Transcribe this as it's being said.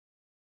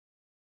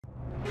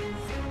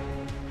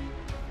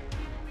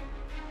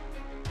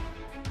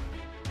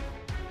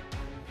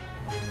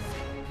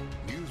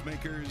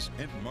makers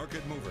and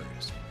market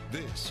movers.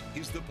 This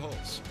is The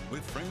Pulse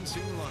with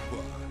Francine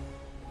Lacqua.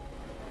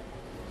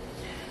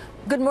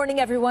 Good morning,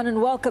 everyone,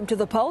 and welcome to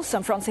The Pulse.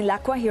 I'm Francine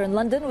Lacqua here in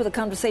London with the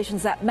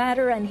conversations that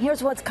matter. And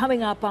here's what's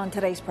coming up on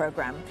today's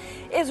program.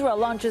 Israel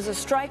launches a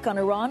strike on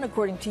Iran,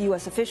 according to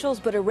U.S. officials,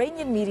 but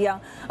Iranian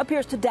media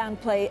appears to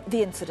downplay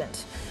the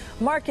incident.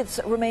 Markets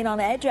remain on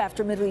edge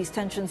after Middle East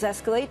tensions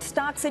escalate.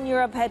 Stocks in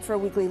Europe head for a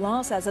weekly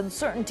loss as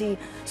uncertainty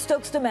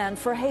stokes demand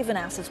for haven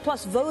assets.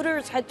 Plus,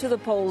 voters head to the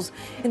polls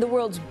in the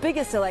world's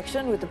biggest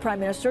election, with the Prime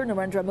Minister,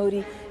 Narendra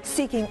Modi,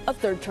 seeking a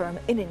third term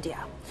in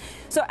India.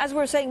 So as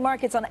we're saying,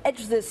 markets on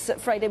edge this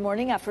Friday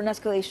morning after an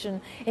escalation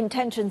in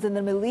tensions in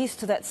the Middle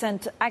East that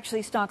sent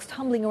actually stocks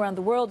tumbling around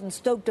the world and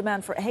stoked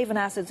demand for haven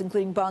assets,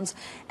 including bonds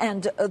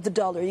and the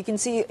dollar. You can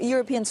see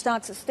European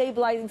stocks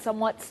stabilizing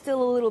somewhat,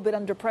 still a little bit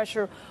under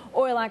pressure.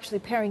 Oil actually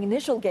pairing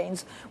initial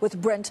gains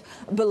with Brent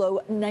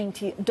below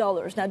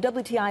 $90. Now,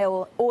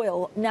 WTI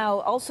oil now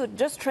also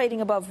just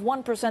trading above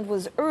 1%,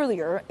 was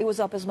earlier. It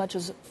was up as much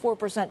as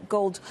 4%.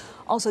 Gold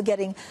also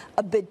getting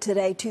a bid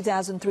today,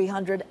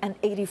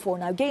 2,384.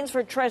 Now, gains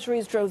for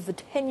treasuries drove the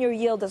 10-year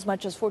yield as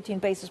much as 14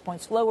 basis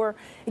points lower.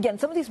 Again,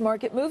 some of these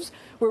market moves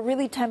were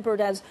really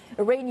tempered as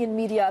Iranian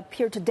media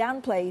appeared to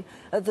downplay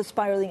the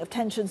spiraling of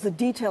tensions. The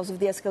details of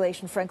the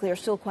escalation, frankly, are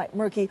still quite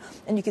murky.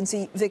 And you can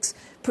see VIX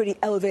pretty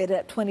elevated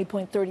at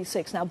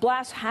 20.36. Now,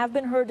 blasts have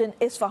been heard in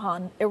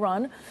Isfahan,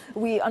 Iran.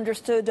 We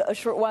understood a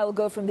short while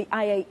ago from the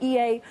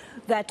IAEA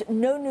that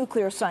no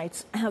nuclear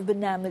sites have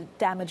been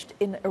damaged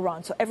in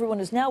Iran. So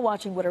everyone is now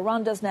watching what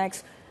Iran does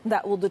next.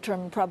 That will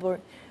determine probably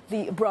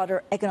the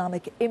broader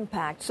economic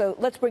impact. So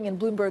let's bring in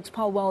Bloomberg's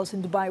Paul Wallace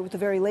in Dubai with the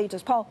very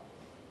latest. Paul,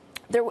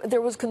 there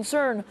was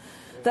concern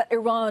that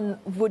Iran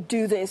would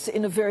do this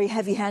in a very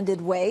heavy-handed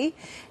way.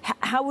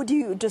 How would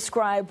you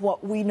describe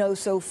what we know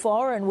so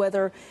far and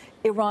whether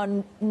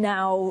Iran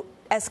now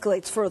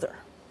escalates further?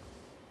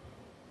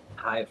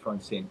 Hi,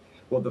 Francine.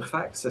 Well, the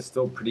facts are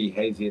still pretty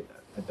hazy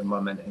at the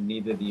moment, and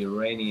neither the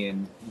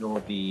Iranian nor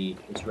the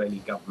Israeli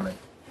government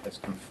has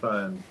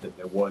confirmed that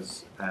there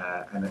was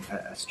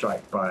a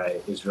strike by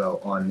Israel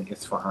on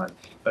Isfahan.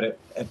 But it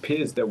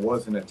appears there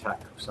was an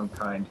attack of some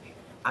kind.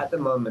 At the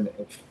moment,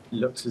 it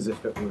looks as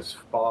if it was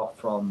far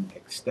from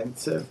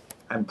extensive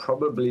and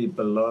probably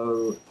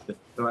below the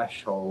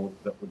threshold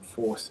that would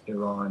force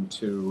Iran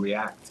to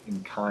react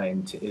in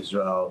kind to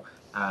Israel,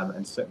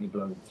 and certainly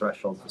below the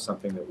threshold for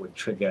something that would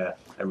trigger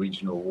a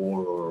regional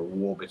war or a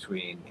war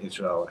between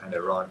Israel and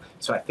Iran.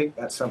 So I think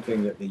that's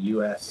something that the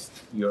US,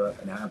 Europe,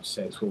 and Arab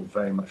states will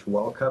very much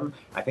welcome.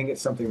 I think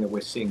it's something that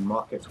we're seeing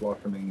markets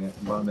welcoming at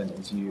the moment.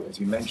 As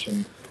you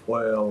mentioned,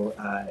 oil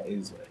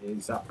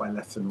is up by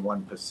less than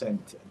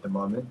 1% at the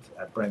moment.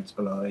 Brent's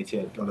below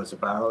 $88 a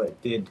barrel. It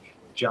did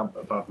jump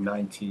above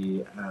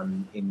 90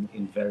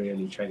 in very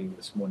early trading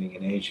this morning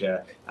in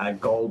Asia.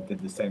 Gold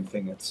did the same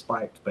thing. It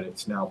spiked, but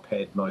it's now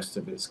paid most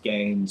of its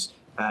gains.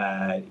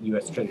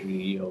 U.S. Treasury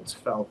yields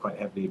fell quite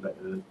heavily, but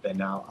they're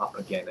now up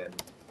again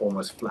and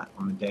almost flat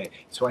on the day.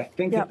 So I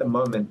think at the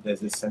moment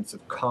there's a sense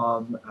of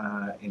calm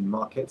in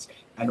markets,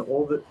 and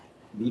all the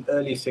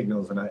early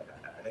signals, and I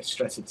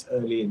stress it's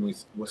early and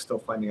we're still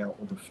finding out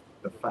all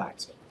the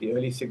facts. The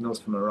early signals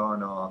from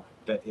Iran are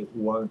that it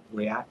won't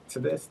react to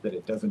this, that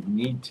it doesn't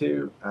need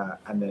to,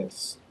 and that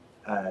it's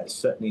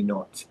certainly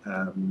not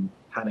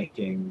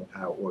panicking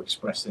or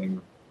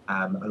expressing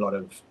a lot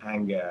of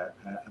anger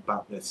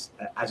about this,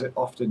 as it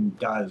often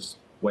does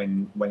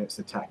when it's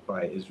attacked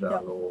by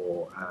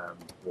Israel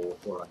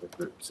or other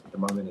groups. At the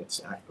moment,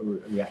 it's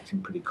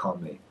reacting pretty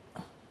calmly.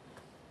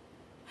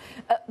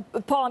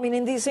 Paul, I mean,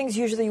 in these things,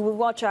 usually we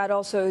watch out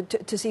also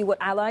to see what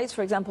allies,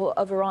 for example,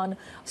 of Iran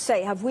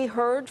say. Have we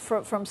heard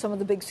from some of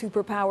the big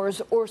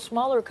superpowers or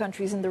smaller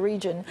countries in the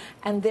region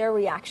and their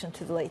reaction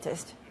to the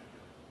latest?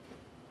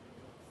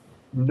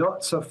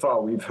 Not so far.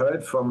 We've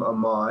heard from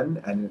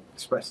Oman and it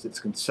expressed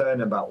its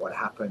concern about what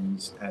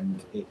happens,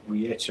 and it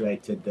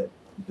reiterated that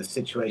the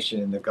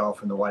situation in the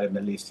Gulf and the wider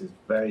Middle East is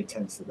very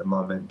tense at the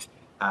moment,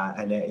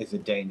 and there is a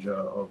danger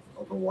of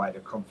a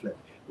wider conflict.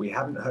 We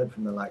haven't heard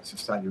from the likes of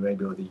Saudi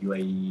Arabia or the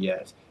UAE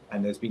yet,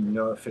 and there's been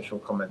no official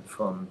comment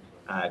from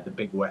the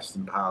big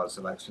Western powers,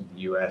 the likes of the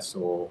US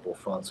or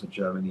France or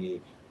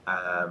Germany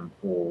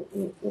or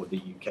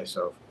the UK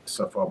so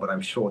far. But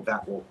I'm sure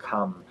that will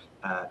come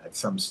at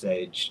some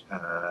stage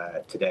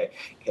today.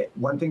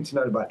 One thing to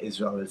note about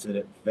Israel is that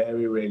it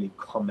very rarely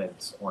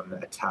comments on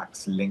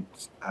attacks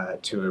linked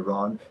to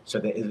Iran. So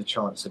there is a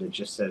chance that it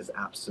just says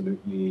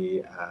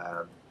absolutely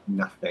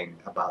nothing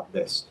about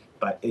this.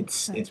 But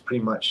it's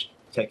pretty much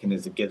taken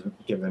as a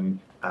given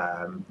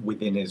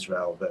within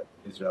Israel that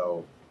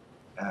Israel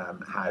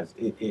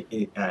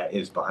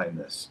is behind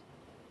this.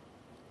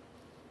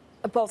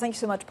 Paul, thank you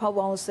so much. Paul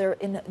Wallace there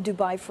in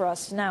Dubai for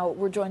us. Now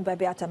we're joined by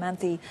Beata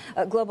Manthey,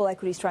 global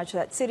equity strategist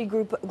at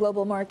Citigroup,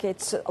 global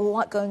markets, a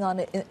lot going on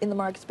in the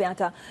markets,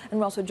 Beata. And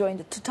we're also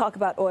joined to talk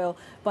about oil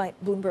by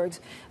Bloomberg's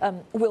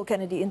Will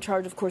Kennedy, in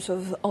charge, of course,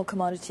 of all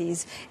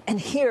commodities.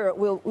 And here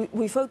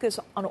we focus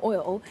on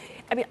oil.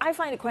 I mean, I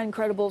find it quite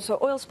incredible. So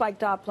oil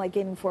spiked up, like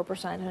gaining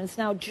 4%, and it's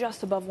now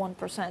just above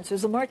 1%. So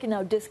is the market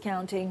now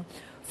discounting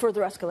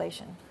further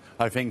escalation?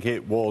 I think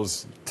it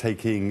was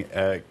taking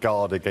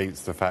guard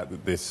against the fact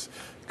that this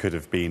could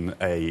have been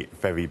a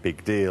very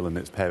big deal, and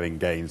it's paring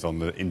gains on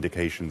the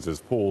indications, as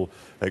Paul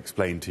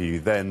explained to you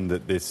then,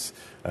 that this,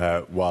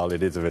 while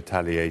it is a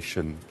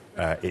retaliation,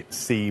 it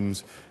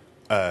seems,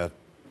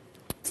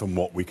 from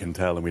what we can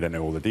tell, and we don't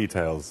know all the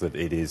details, that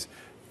it is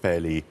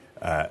fairly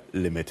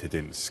limited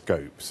in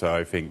scope. So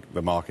I think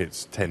the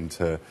markets tend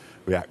to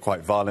react quite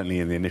violently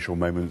in the initial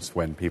moments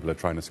when people are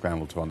trying to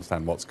scramble to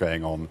understand what's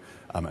going on,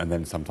 and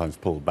then sometimes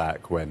pull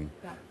back when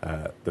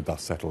the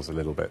dust settles a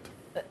little bit.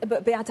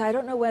 But Beata, I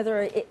don't know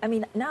whether, I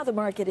mean, now the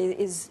market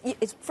is,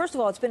 first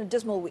of all, it's been a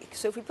dismal week.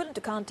 So if we put it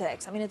into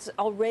context, I mean, it's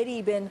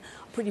already been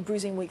a pretty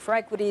bruising week for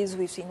equities.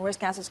 We've seen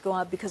risk assets go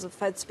up because of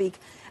Fed speak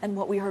and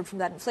what we heard from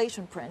that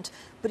inflation print.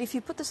 But if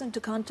you put this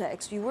into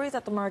context, you worry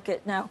that the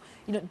market now,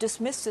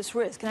 dismiss this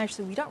risk. And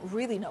actually, we don't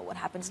really know what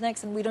happens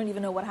next, and we don't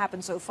even know what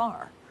happened so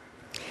far.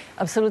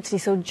 Absolutely.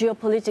 So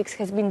geopolitics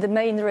has been the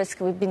main risk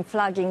we've been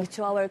flagging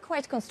to our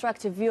quite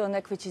constructive view on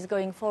equities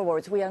going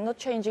forward. We are not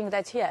changing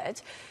that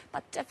yet,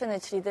 but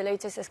definitely the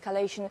latest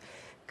escalation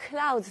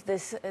clouds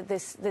this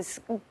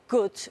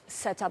good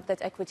setup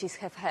that equities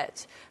have had.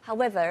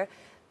 However,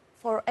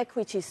 for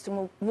equities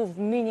to move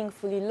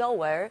meaningfully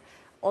lower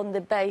on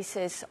the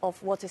basis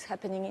of what is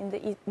happening in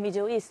the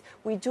Middle East,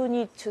 we do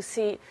need to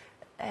see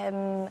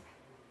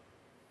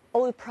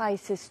oil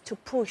prices to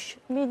push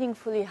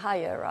meaningfully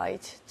higher,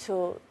 right,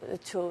 to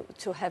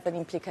have an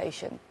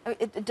implication.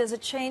 Does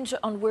it change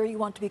on where you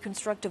want to be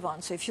constructive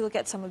on? So if you look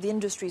at some of the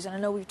industries, and I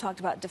know we've talked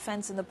about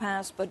defense in the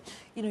past, but,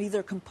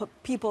 either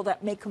people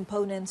that make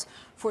components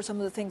for some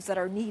of the things that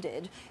are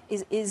needed,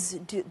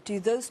 do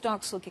those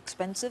stocks look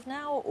expensive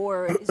now,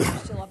 or is there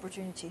still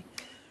opportunity?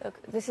 Look,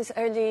 this is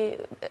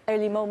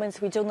early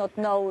moments. We do not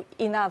know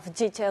enough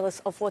details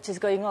of what is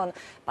going on.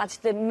 But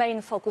the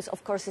main focus,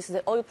 of course, is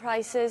the oil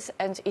prices,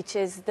 and it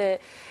is the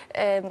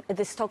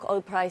stock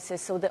oil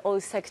prices. So the oil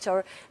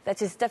sector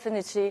that is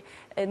definitely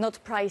not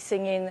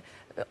pricing in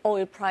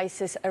oil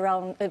prices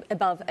around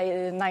above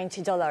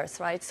 $90,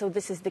 right? So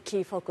this is the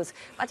key focus.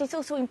 But it's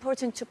also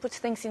important to put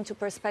things into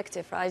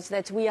perspective, right?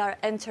 That we are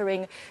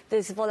entering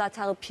this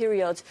volatile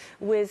period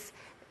with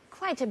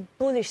quite a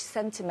bullish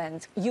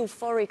sentiment,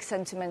 euphoric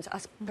sentiment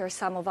as per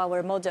some of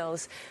our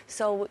models.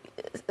 So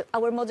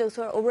our models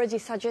were already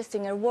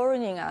suggesting and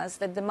warning us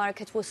that the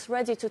market was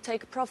ready to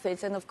take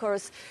profits. And of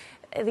course,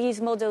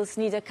 these models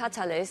need a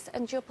catalyst,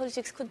 and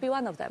geopolitics could be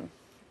one of them.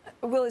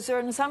 Well, is there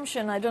an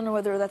assumption, I don't know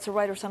whether that's a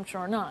right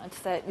assumption or not,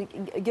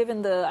 that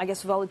given the,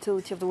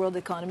 volatility of the world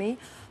economy,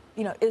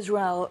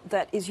 Israel,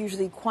 that is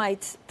usually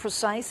quite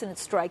precise in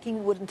its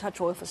striking, wouldn't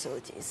touch oil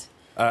facilities?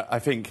 I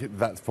think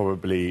that's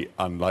probably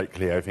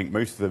unlikely. I think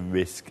most of the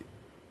risk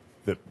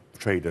that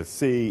traders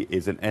see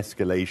is an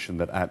escalation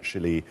that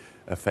actually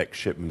affects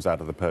shipments out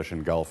of the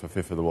Persian Gulf. A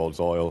fifth of the world's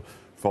oil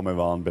from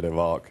Iran, but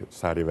Iraq,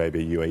 Saudi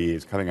Arabia, UAE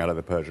is coming out of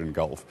the Persian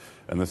Gulf.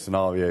 And the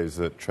scenarios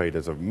that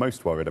traders are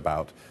most worried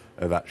about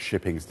are that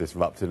shipping's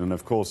disrupted. And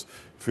of course,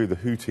 through the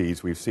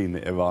Houthis, we've seen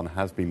that Iran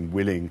has been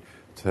willing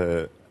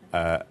to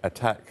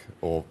attack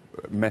or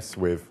mess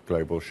with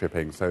global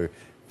shipping. So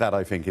that,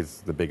 I think,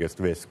 is the biggest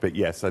risk. But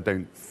yes, I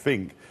don't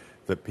think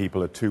that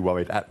people are too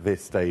worried at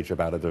this stage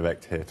about a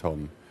direct hit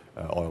on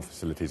oil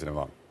facilities in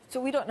Iran. So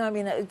we don't know. I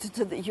mean,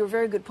 to your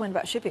very good point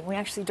about shipping, we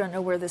actually don't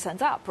know where this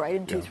ends up, right,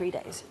 in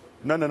 2-3 days.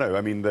 No. I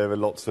mean, there are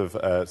lots of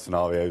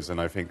scenarios, and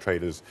I think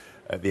traders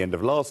at the end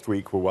of last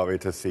week were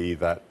worried to see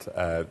that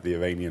the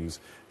Iranians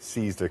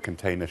seized a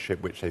container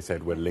ship, which they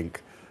said would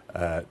link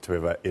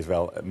to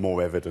Israel,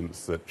 more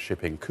evidence that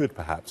shipping could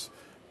perhaps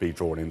be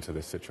drawn into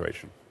this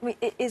situation. I mean,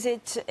 is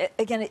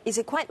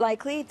it quite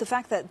likely, the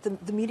fact that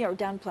the media are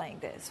downplaying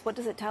this, what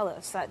does it tell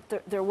us? That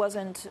there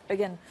wasn't,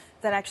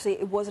 that actually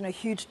it wasn't a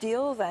huge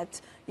deal,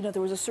 that,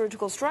 there was a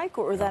surgical strike,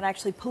 or that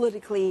actually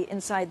politically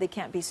inside they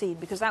can't be seen?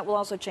 Because that will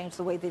also change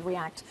the way they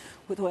react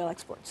with oil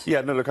exports. Yeah,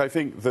 no, look, I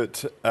think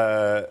that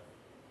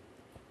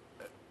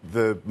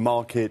the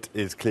market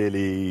is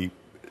clearly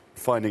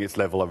finding its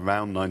level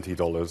around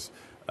 $90.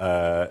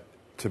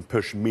 To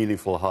push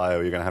meaningful higher,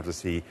 you're going to have to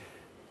see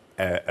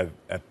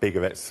a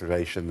bigger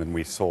escalation than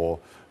we saw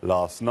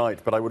last night.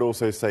 But I would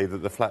also say that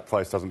the flat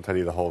price doesn't tell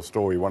you the whole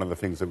story. One of the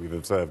things that we've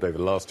observed over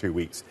the last 2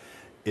 weeks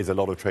is a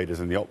lot of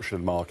traders in the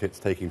option markets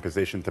taking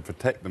position to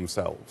protect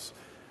themselves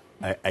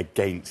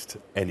against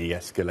any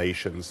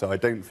escalation. So I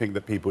don't think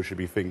that people should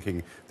be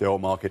thinking the oil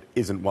market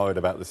isn't worried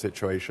about the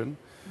situation.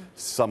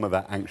 Some of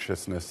that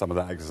anxiousness, some of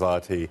that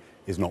anxiety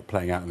is not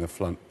playing out in the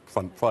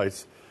front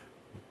price,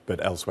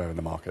 but elsewhere in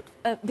the market.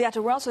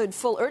 Beata, we're also in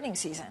full earnings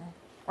season.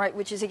 right?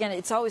 Which is, again,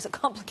 it's always a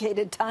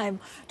complicated time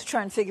to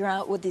try and figure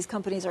out what these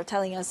companies are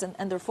telling us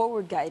and their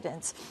forward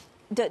guidance.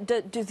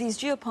 Do these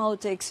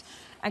geopolitics,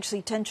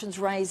 actually tensions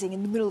rising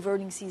in the middle of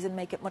earnings season,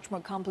 make it much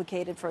more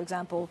complicated, for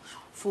example,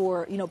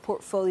 for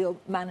portfolio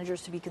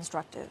managers to be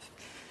constructive?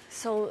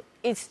 So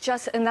it's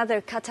just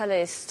another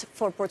catalyst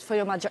for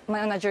portfolio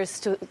managers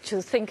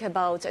to think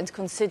about and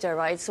consider,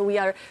 right? So we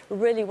are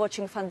really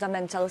watching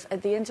fundamentals.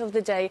 At the end of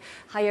the day,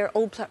 higher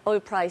oil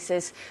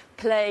prices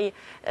play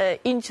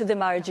into the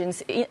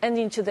margins and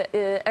into the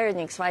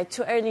earnings, right?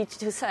 Too early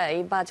to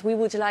say, but we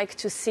would like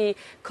to see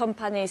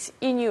companies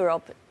in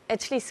Europe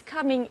at least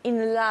coming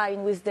in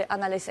line with the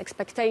analyst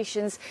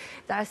expectations.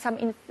 There are some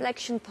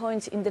inflection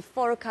points in the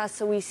forecast,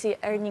 so we see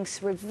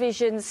earnings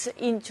revisions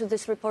into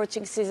this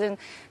reporting season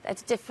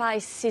that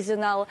defies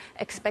seasonal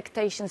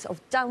expectations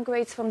of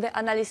downgrades from the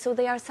analysts. So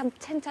there are some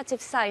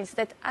tentative signs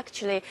that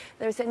actually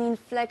there's an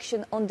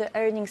inflection on the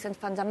earnings and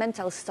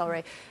fundamental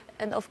story.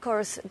 And of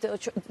course,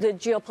 the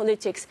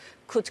geopolitics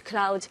could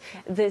cloud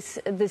this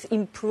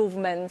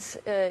improvements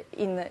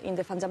in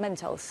the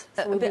fundamentals.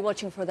 So we'll be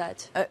watching for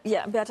that.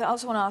 Yeah, Beata, I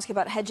also want to ask you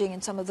about hedging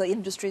in some of the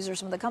industries or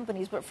some of the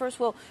companies. But first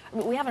of all,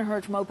 we haven't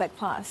heard from OPEC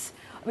Plus.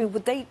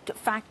 Would they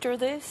factor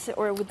this,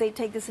 or would they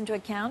take this into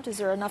account? Is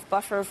there enough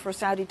buffer for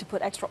Saudi to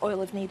put extra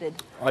oil if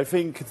needed? I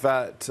think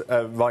that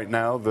right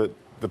now that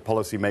the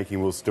policy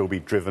making will still be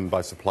driven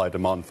by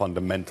supply-demand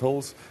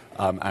fundamentals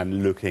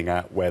and looking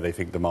at where they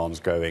think demand's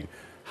going.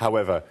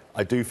 However,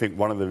 I do think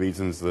one of the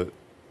reasons that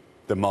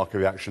the market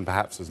reaction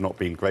perhaps has not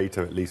been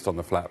greater, at least on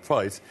the flat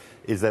price,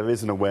 is there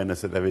is an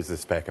awareness that there is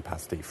this spare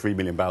capacity, 3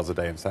 million barrels a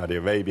day in Saudi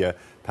Arabia,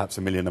 perhaps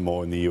 1 million or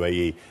more in the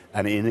UAE,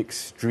 and in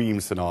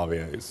extreme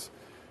scenarios,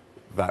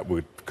 that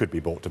could be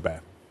brought to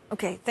bear.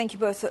 Okay, thank you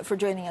both for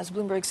joining us.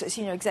 Bloomberg's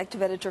Senior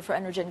Executive Editor for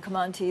Energy and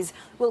Commodities,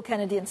 Will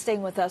Kennedy, and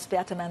staying with us,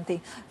 Beata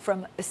Manthey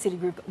from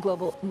Citigroup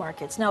Global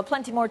Markets. Now,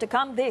 plenty more to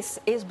come. This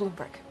is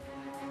Bloomberg.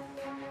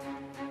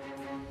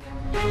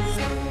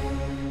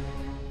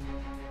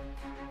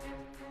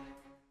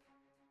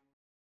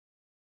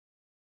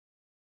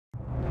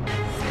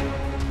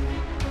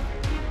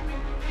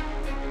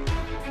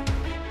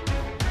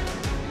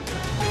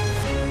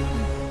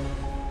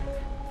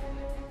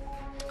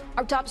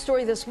 Our top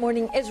story this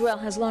morning, Israel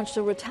has launched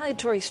a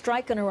retaliatory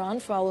strike on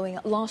Iran following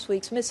last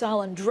week's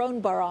missile and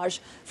drone barrage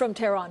from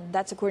Tehran.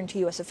 That's according to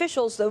U.S.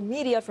 officials, though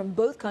media from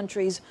both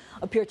countries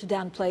appear to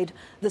downplay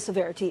the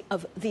severity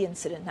of the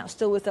incident. Now,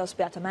 still with us,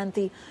 Beata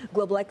Manthey,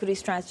 global equity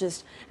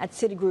strategist at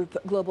Citigroup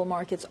Global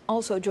Markets.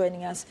 Also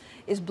joining us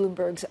is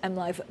Bloomberg's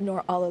MLive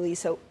Noor Al-Ali.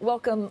 So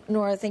welcome,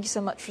 Noor. Thank you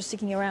so much for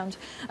sticking around.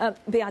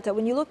 Beata,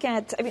 when you look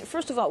at,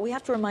 first of all, we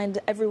have to remind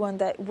everyone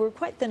that we're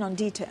quite thin on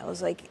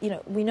details.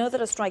 We know that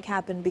a strike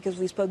happened because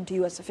we've spoken to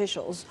U.S.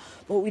 officials,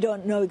 but we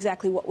don't know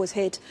exactly what was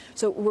hit.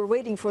 So we're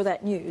waiting for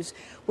that news.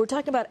 We're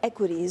talking about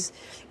equities,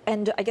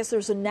 and I guess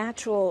there's a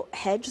natural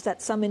hedge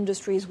that some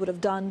industries would have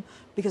done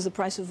because the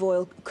price of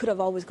oil could have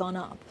always gone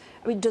up.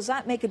 Does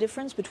that make a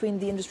difference between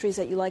the industries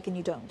that you like and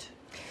you don't?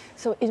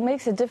 So it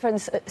makes a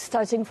difference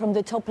starting from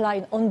the top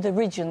line on the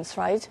regions,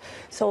 right?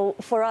 So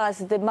for us,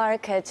 the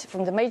market,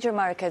 from the major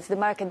markets, the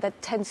market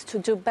that tends to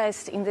do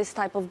best in this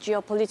type of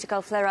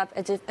geopolitical flare-up,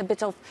 a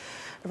bit of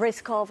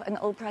risk of and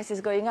oil prices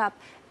going up,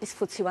 is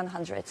FTSE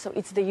 100. So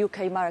it's the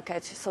UK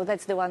market. So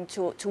that's the one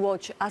to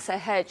watch as a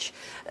hedge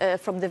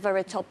from the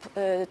very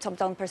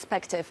top-down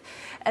perspective.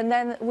 And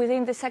then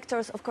within the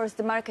sectors, of course,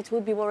 the market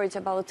will be worried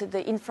about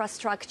the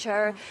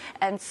infrastructure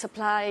and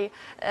supply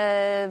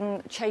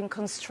chain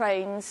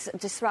constraints,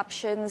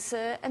 disruptions,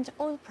 and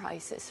oil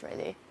prices,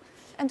 really.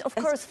 And of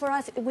course, for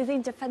us,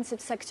 within defensive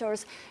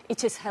sectors,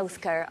 it is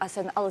healthcare as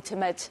an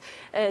ultimate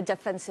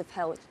defensive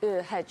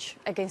hedge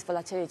against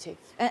volatility.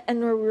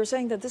 And we were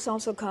saying that this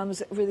also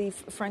comes really,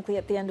 frankly,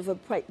 at the end of a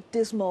quite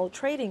dismal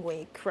trading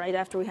week, right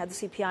after we had the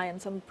CPI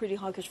and some pretty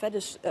hawkish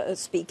Fed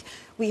speak.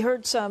 We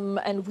heard some,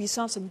 and we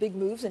saw some big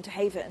moves into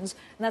havens,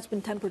 and that's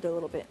been tempered a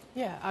little bit.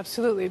 Yeah,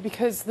 absolutely,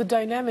 because the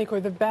dynamic or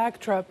the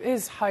backdrop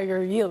is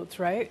higher yields,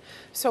 right?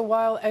 So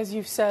while, as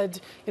you've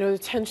said, the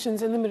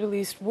tensions in the Middle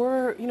East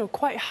were,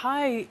 quite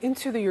high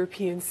into the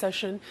European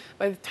session.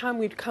 By the time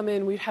we'd come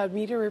in, we'd had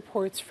media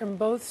reports from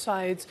both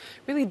sides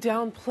really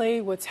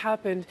downplay what's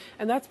happened,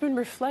 and that's been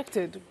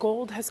reflected.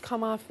 Gold has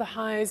come off the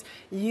highs,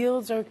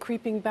 yields are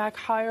creeping back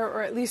higher,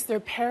 or at least they're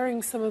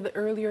pairing some of the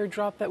earlier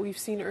drop that we've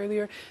seen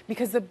earlier,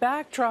 because the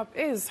backdrop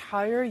is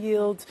higher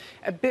yields,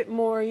 a bit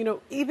more,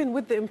 even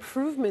with the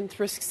improvement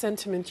risk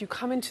sentiment, you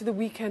come into the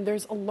weekend,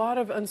 there's a lot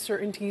of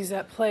uncertainties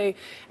at play,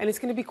 and it's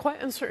going to be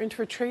quite uncertain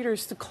for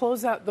traders to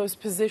close out those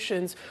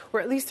positions, or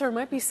at least there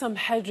might be some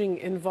hedging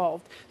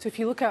involved. So if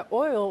you look at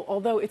oil,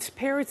 although it's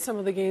paired some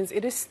of the gains,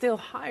 it is still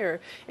higher.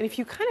 And if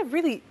you kind of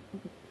really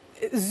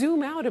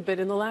zoom out a bit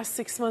in the last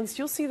 6 months,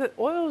 you'll see that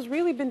oil has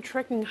really been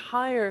trekking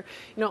higher,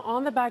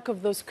 on the back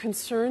of those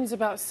concerns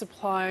about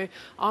supply,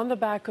 on the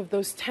back of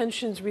those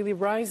tensions really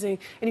rising.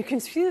 And you can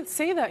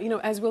say that,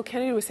 as Will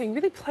Kennedy was saying,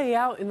 really play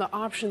out in the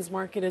options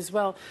market as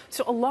well.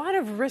 So a lot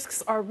of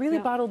risks are really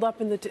bottled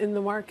up in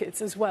the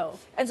markets as well.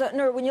 And so,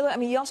 Noor, when you look,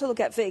 you also look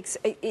at VIX.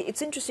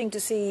 It's interesting to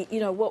see,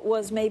 what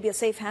was maybe a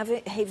safe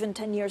haven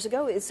 10 years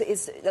ago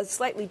is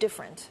slightly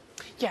different.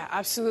 Yeah,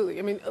 absolutely.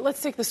 I mean,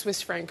 let's take the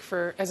Swiss franc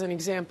as an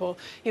example.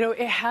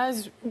 It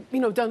has,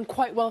 done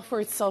quite well for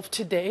itself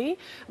today,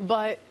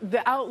 but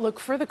the outlook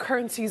for the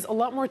currency is a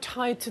lot more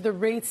tied to the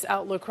rates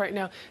outlook right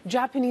now.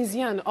 Japanese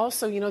yen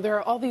also, there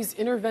are all these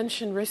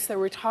intervention risks that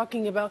we're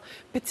talking about,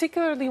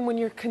 particularly when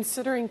you're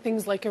considering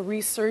things like a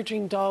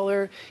resurging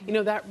dollar,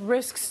 that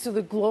risks to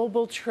the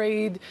global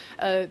trade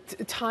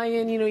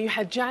tie-in. You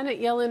had Janet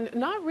Yellen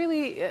not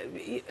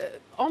really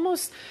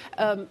almost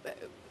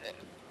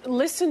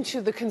listen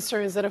to the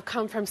concerns that have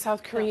come from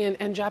South Korean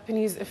and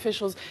Japanese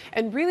officials.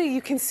 And really,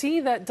 you can see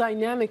that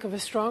dynamic of a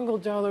stronger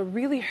dollar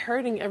really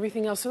hurting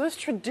everything else. So those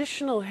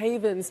traditional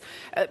havens,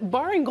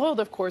 barring gold,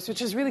 of course, which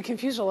has really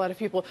confused a lot of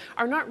people,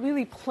 are not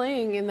really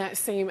playing in that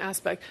same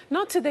aspect.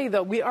 Not today,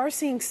 though. We are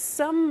seeing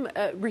some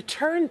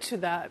return to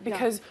that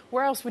because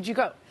where else would you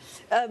go?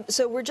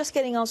 So we're just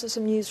getting also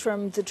some news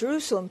from the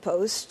Jerusalem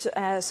Post.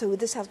 So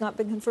this has not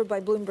been confirmed by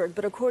Bloomberg,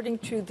 but according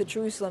to the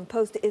Jerusalem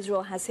Post,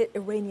 Israel has hit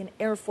Iranian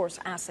Air Force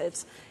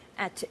assets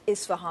at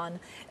Isfahan,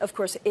 of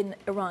course, in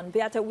Iran.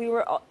 Beata, we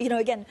were,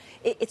 again,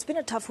 it's been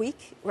a tough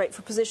week, right,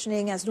 for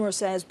positioning, as Noor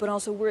says, but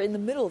also we're in the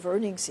middle of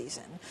earnings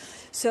season.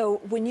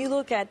 So when you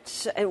look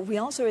at, we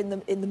also in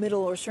the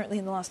middle, or certainly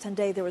in the last 10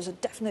 days, there was a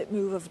definite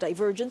move of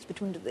divergence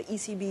between what the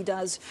ECB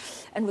does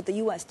and what the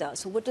U.S. does.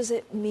 So what does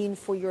it mean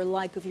for your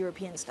like of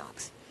European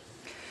stocks?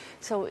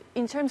 So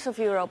in terms of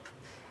Europe,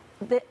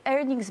 the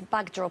earnings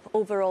backdrop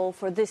overall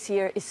for this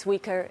year is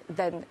weaker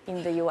than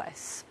in the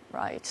U.S.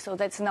 Right, so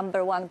that's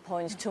number one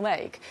point to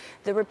make.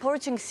 The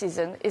reporting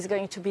season is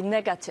going to be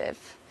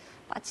negative,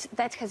 but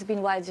that has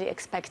been widely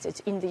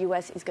expected. In the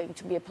US, it's going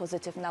to be a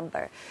positive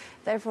number.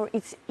 Therefore,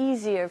 it's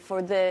easier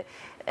to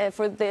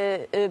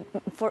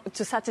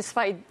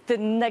satisfy the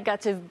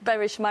negative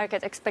bearish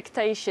market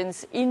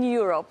expectations in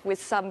Europe with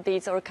some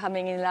beats or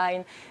coming in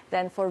line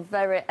than for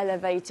very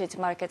elevated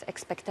market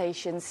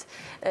expectations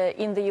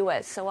in the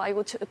US. So I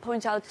would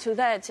point out to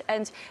that.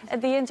 And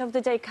at the end of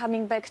the day,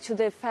 coming back to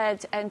the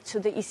Fed and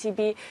to the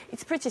ECB,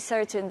 it's pretty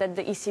certain that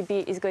the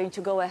ECB is going to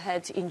go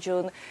ahead in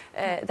June.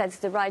 That's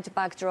the right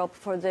backdrop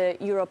for the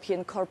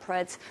European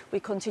corporates.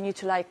 We continue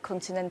to like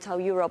continental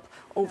Europe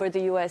over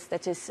the US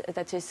that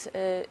is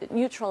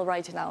neutral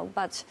right now.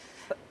 But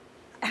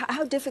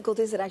how difficult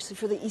is it actually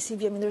for the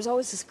ECB? I mean, there's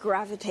always this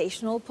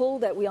gravitational pull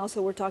that we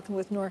also were talking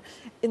with Noor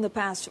in the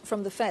past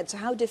from the Fed. So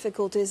how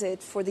difficult is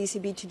it for the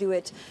ECB to do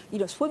it,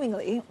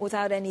 swimmingly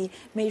without any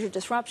major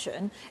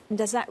disruption? And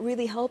does that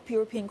really help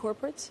European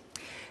corporates?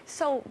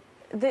 So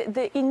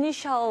the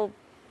initial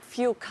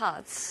few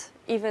cuts,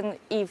 even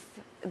if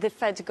the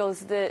Fed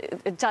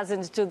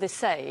doesn't do the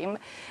same,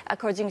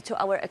 according to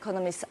our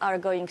economists, are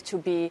going to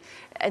be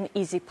an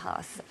easy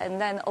path. And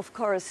then, of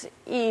course,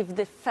 if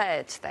the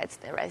Fed, that's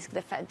the risk,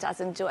 the Fed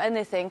doesn't do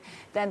anything,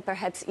 then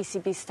perhaps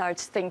ECB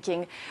starts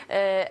thinking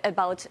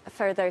about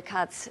further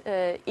cuts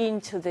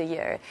into the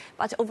year.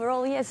 But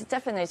overall, yes,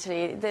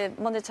 definitely, the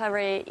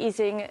monetary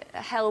easing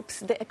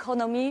helps the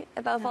economy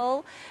above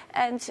all.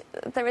 And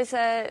there is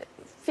a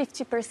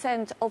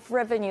 50% of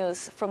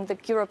revenues from the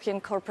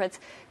European corporates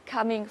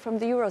coming from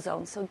the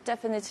Eurozone, so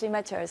definitely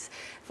matters.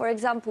 For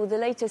example, the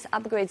latest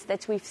upgrades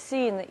that we've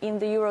seen in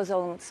the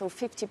Eurozone, so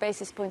 50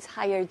 basis points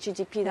higher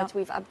GDP that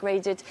we've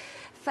upgraded,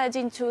 fed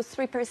into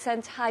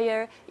 3%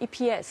 higher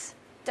EPS.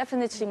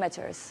 Definitely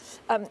matters.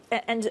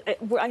 And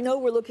I know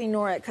we're looking,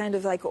 Nora, at kind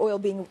of like oil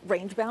being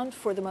range-bound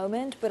for the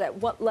moment, but at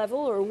what level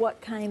or what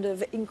kind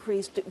of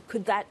increase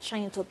could that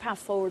change the path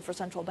forward for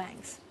central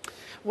banks?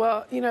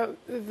 Well,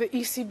 the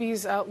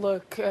ECB's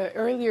outlook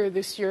earlier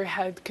this year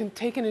had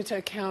taken into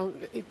account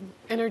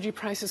energy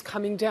prices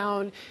coming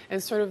down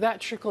and sort of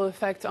that trickle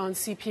effect on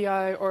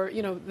CPI or,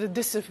 the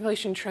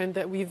disinflation trend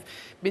that we've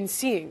been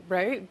seeing,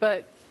 right?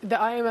 But the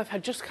IMF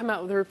had just come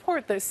out with a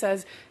report that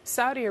says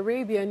Saudi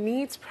Arabia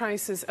needs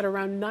prices at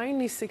around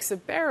 96 a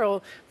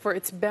barrel for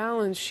its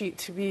balance sheet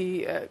to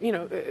be,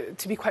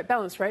 to be quite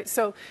balanced, right?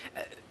 So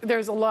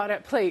there's a lot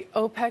at play.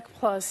 OPEC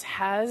Plus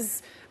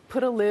has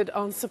put a lid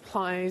on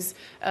supplies.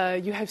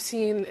 You have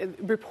seen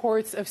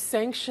reports of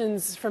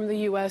sanctions from the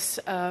U.S.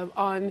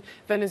 On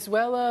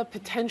Venezuela,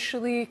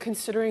 potentially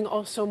considering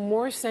also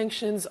more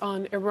sanctions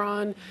on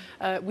Iran.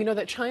 We know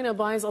that China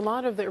buys a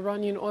lot of the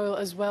Iranian oil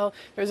as well.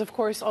 There's, of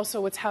course,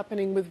 also what's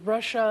happening with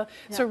Russia.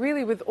 Yeah. So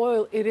really, with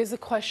oil, it is a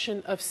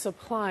question of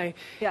supply.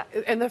 Yeah.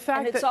 And the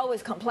fact that it's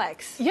always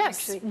complex.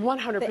 Yes,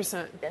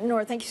 100%.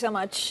 Nora, thank you so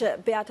much.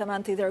 Beata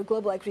Manthey, they're a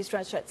global equity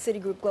strategist at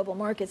Citigroup Global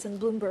Markets, and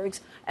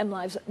Bloomberg's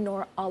MLive's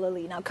Noor Al.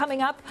 Now,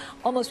 coming up,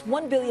 almost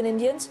 1 billion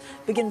Indians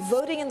begin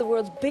voting in the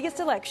world's biggest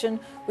election,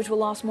 which will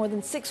last more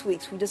than 6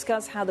 weeks. We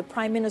discuss how the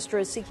Prime Minister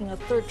is seeking a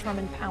third term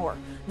in power.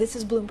 This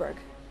is Bloomberg.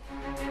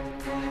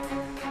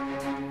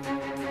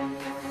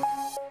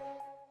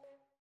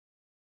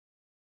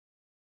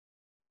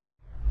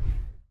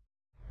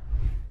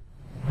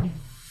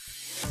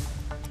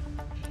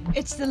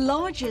 It's the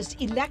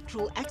largest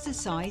electoral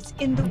exercise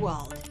in the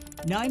world.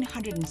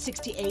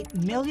 968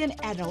 million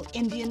adult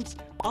Indians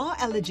are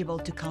eligible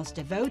to cast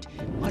a vote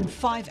on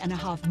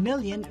 5.5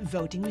 million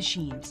voting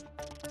machines.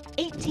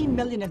 18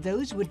 million of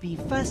those would be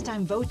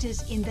first-time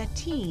voters in their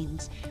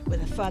teens,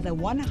 with a further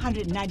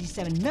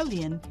 197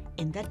 million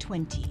in their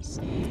 20s.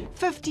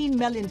 15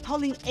 million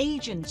polling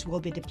agents will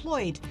be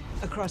deployed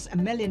across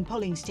 1 million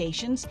polling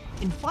stations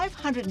in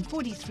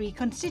 543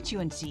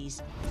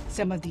 constituencies.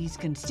 Some of these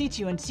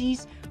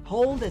constituencies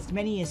hold as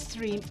many as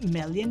 3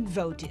 million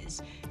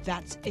voters.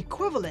 That's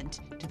equivalent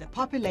to the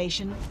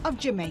population of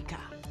Jamaica.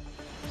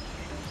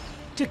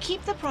 To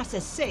keep the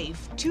process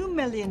safe, 2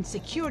 million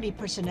security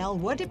personnel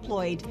were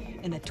deployed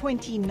in the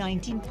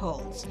 2019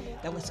 polls.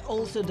 That was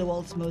also the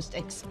world's most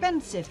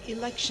expensive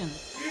election,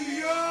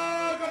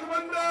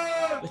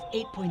 with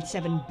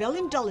 $8.7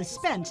 billion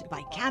spent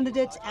by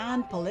candidates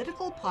and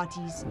political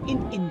parties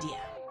in India.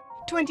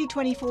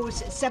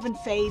 2024's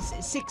seven-phase,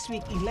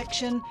 six-week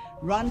election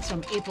runs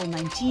from April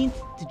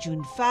 19th to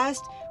June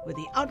 1st, with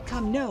the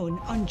outcome known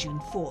on June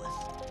 4th.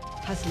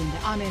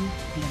 Haslinda Amin,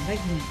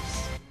 Bloomberg News.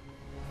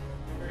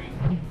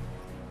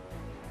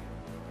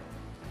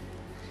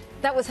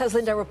 That was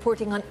Haslinda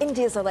reporting on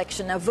India's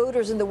election. Now,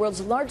 voters in the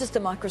world's largest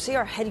democracy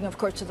are heading, of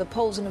course, to the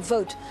polls in a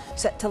vote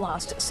set to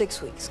last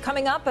 6 weeks.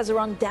 Coming up, as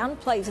Iran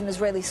downplays an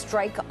Israeli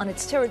strike on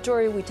its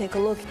territory, we take a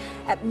look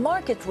at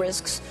market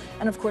risks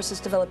and, of course,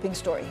 this developing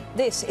story.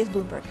 This is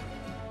Bloomberg.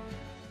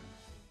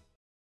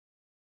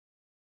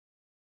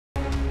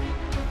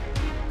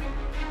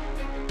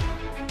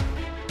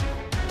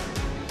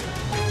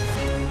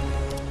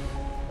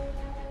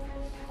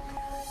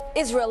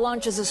 Israel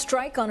launches a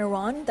strike on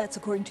Iran. That's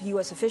according to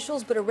U.S.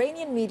 officials, but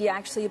Iranian media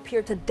actually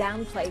appear to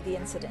downplay the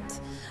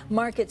incident.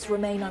 Markets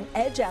remain on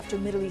edge after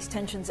Middle East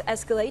tensions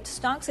escalate.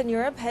 Stocks in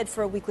Europe head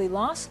for a weekly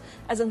loss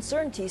as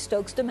uncertainty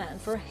stokes demand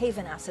for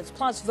haven assets.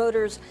 Plus,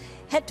 voters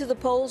head to the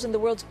polls in the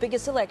world's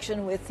biggest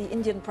election, with the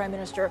Indian Prime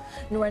Minister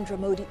Narendra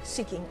Modi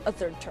seeking a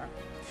third term.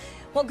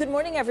 Well, good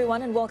morning,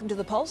 everyone, and welcome to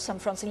The Pulse. I'm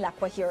Francine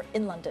Lacqua here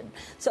in London.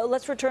 So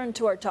let's return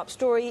to our top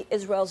story,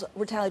 Israel's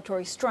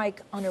retaliatory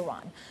strike on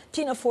Iran.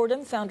 Tina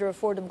Fordham, founder of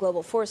Fordham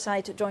Global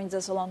Foresight, joins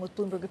us along with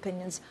Bloomberg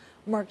Opinion's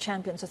Mark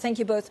Champion. So thank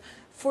you both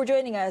for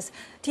joining us.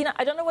 Tina,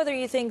 I don't know whether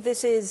you think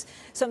this is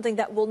something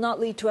that will not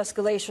lead to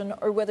escalation,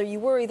 or whether you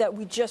worry that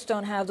we just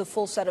don't have the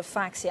full set of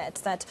facts yet,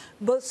 that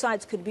both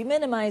sides could be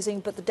minimizing,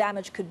 but the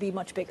damage could be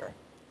much bigger.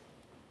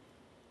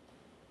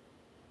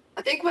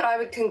 I think what I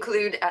would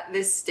conclude at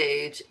this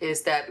stage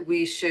is that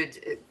we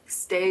should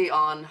stay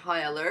on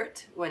high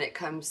alert when it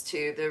comes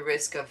to the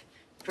risk of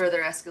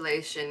further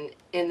escalation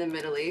in the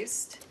Middle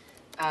East.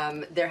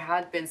 There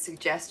had been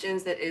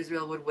suggestions that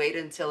Israel would wait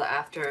until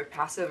after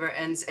Passover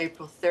ends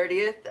April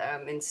 30th.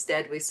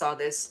 Instead, we saw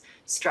this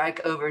strike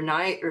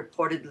overnight,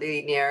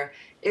 reportedly near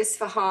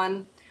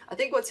Isfahan. I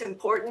think what's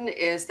important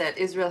is that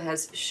Israel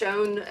has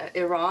shown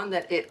Iran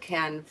that it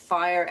can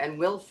fire and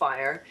will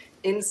fire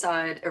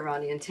inside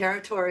Iranian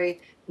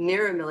territory,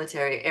 near a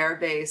military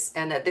airbase,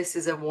 and that this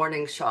is a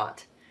warning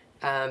shot.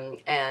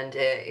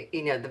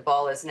 The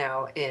ball is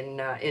now in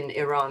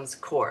Iran's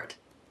court.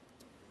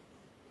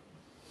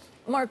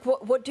 Mark,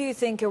 what do you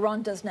think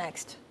Iran does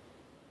next?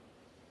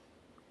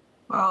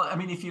 Well, I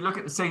mean, if you look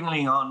at the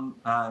signaling on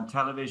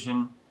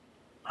television,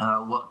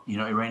 what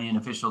Iranian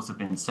officials have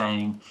been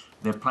saying,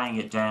 they're playing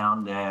it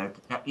down. They're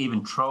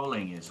even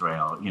trolling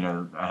Israel.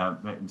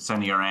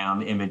 Sending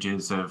around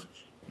images of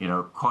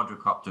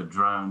quadricopter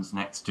drones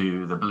next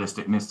to the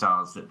ballistic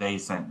missiles that they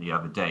sent the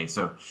other day.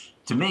 So,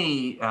 to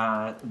me,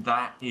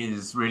 that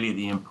is really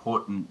the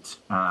important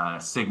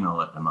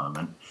signal at the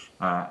moment.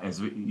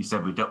 As you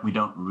said, we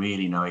don't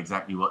really know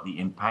exactly what the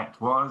impact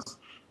was,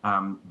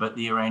 but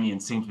the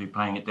Iranians seem to be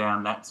playing it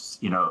down. That's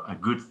a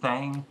good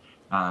thing.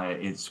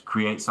 It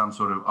creates some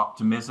sort of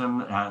optimism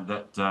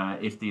that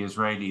if the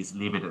Israelis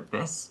leave it at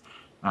this,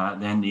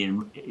 then the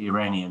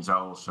Iranians are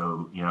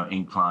also,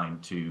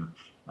 inclined to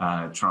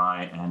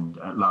try and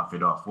laugh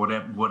it off.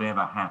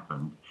 Whatever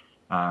happened,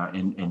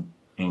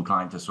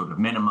 inclined to sort of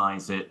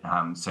minimize it,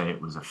 say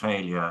it was a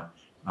failure,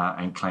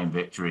 and claim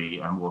victory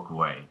and walk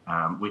away.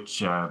 Which,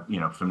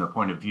 from the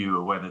point of view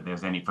of whether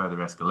there's any further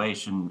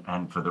escalation,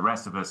 and for the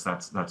rest of us,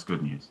 that's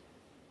good news.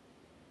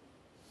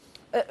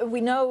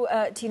 We know,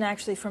 Tina,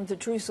 actually from the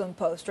Jerusalem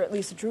Post, or at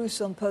least the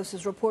Jerusalem Post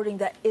is reporting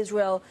that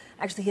Israel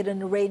actually hit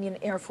an Iranian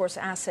Air Force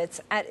assets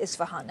at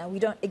Isfahan. Now, we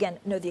don't, again,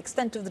 know the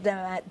extent of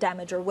the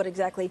damage or what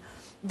exactly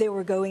they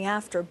were going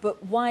after,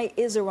 but why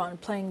is Iran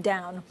playing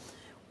down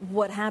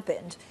what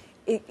happened?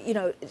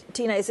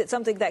 Tina, is it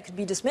something that could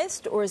be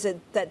dismissed, or is it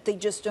that they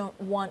just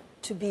don't want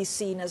to be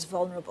seen as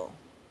vulnerable?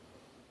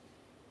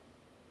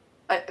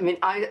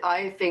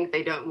 I think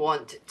they don't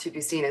want to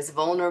be seen as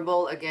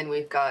vulnerable. Again,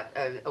 we've got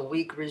a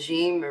weak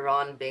regime,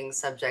 Iran being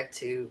subject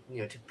to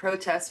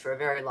protests for a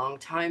very long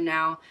time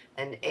now,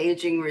 an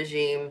aging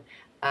regime.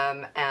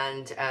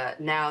 And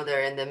now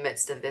they're in the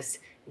midst of this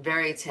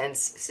very tense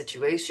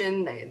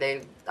situation.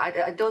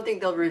 I don't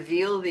think they'll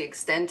reveal the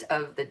extent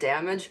of the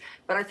damage,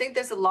 but I think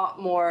there's a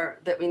lot more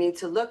that we need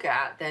to look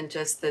at than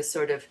just this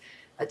sort of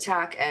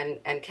attack and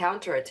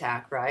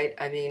counterattack, right?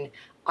 I mean,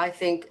 I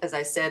think, as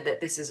I said, that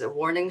this is a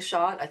warning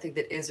shot. I think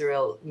that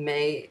Israel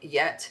may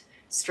yet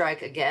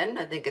strike again.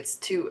 I think it's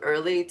too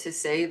early to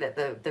say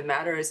that the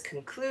matter is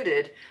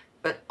concluded,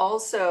 but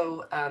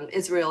also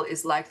Israel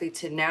is likely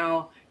to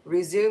now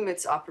resume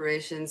its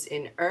operations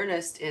in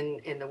earnest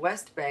in the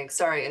West Bank,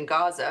 in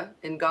Gaza,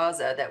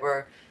 that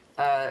were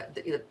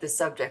the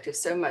subject of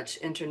so much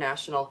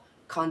international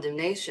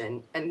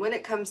condemnation. And when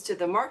it comes to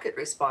the market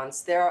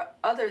response, there are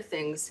other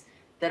things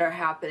that are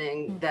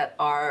happening that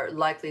are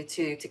likely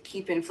to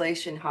keep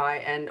inflation high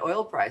and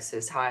oil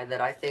prices high, that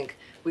I think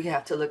we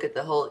have to look at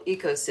the whole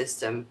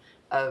ecosystem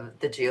of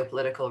the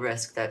geopolitical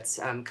risk that's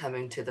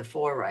coming to the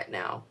fore right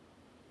now.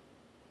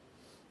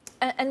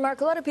 And Mark,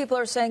 a lot of people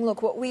are saying,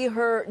 look, what we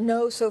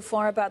know so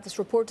far about this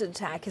reported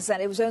attack is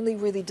that it was only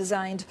really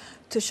designed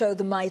to show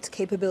the might,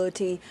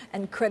 capability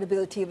and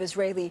credibility of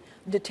Israeli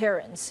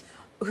deterrence.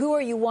 Who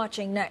are you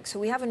watching next? So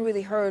we haven't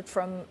really heard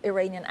from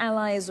Iranian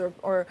allies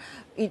or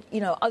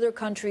other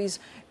countries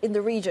in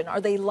the region.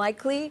 Are they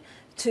likely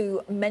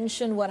to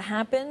mention what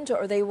happened?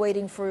 Or are they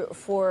waiting for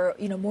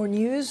more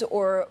news,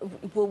 or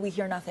will we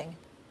hear nothing?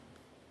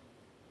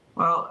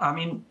 Well, I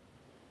mean,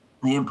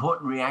 the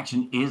important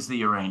reaction is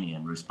the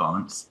Iranian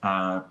response.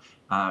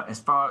 As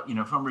far,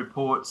 from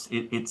reports,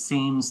 it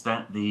seems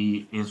that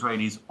the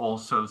Israelis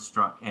also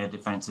struck air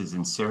defenses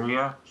in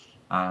Syria.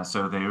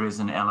 So there is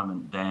an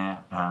element there.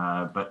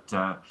 But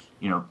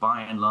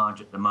by and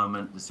large, at the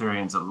moment, the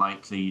Syrians are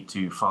likely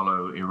to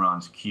follow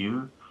Iran's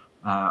cue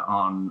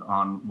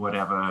on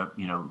whatever,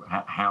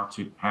 how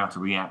to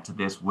react to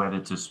this,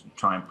 whether to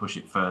try and push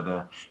it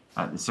further.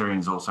 The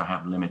Syrians also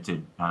have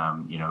limited,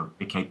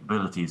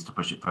 capabilities to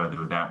push it further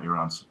without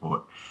Iran's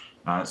support.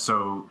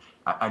 So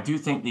I do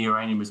think the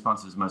Iranian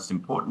response is the most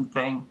important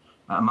thing.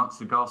 Amongst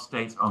the Gulf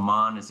states,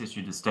 Oman has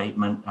issued a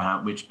statement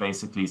which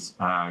basically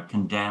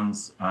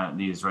condemns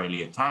the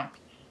Israeli attack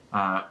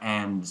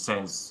and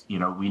says,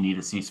 we need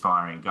a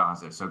ceasefire in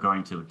Gaza. So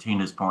going to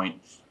Tina's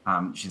point,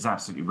 she's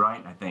absolutely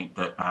right. I think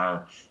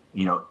that,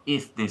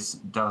 if this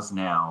does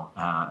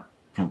now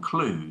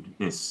conclude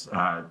this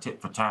tit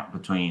for tat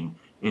between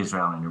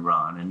Israel and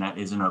Iran, and that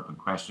is an open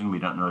question. We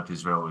don't know if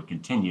Israel will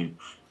continue,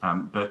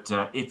 but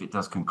if it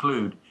does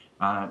conclude,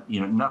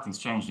 nothing's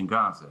changed in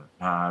Gaza.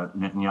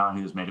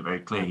 Netanyahu has made it very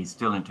clear he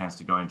still intends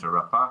to go into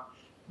Rafah,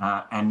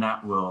 and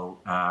that will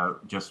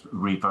just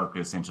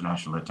refocus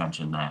international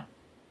attention there.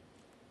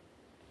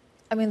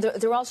 I mean,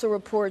 there are also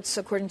reports,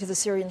 according to the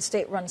Syrian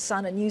state-run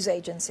Sana news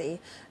agency,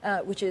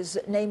 which is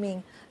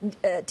naming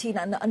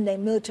Tina, an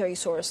unnamed military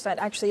source, that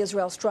actually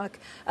Israel struck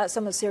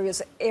some of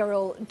Syria's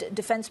aerial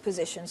defense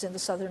positions in the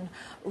southern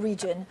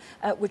region,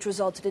 which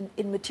resulted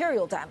in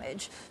material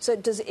damage. So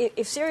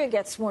if Syria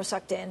gets more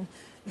sucked in,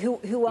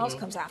 who else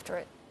comes after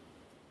it?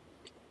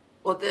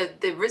 Well,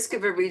 the risk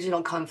of a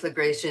regional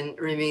conflagration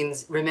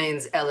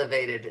remains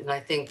elevated, and I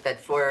think that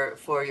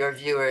for your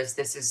viewers,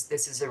 this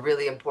is a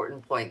really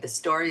important point. The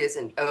story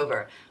isn't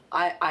over.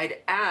 I'd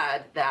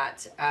add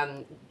that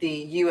the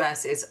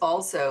U.S. is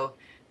also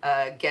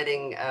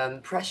getting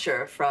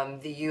pressure from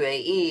the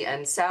UAE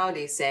and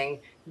Saudi saying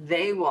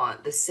they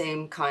want the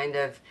same kind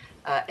of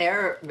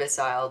air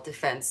missile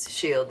defense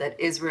shield that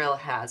Israel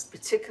has,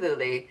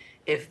 particularly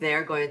if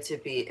they're going to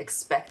be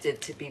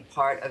expected to be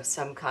part of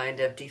some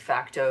kind of de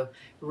facto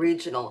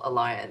regional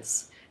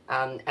alliance.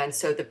 And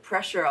so the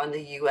pressure on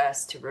the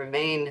U.S. to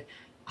remain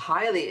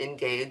highly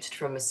engaged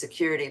from a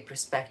security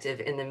perspective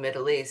in the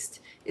Middle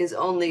East is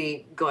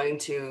only going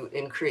to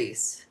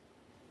increase.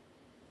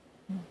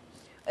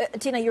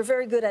 Tina, you're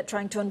very good at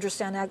trying to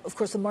understand, of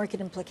course, the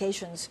market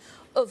implications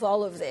of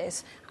all of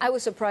this. I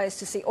was surprised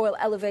to see oil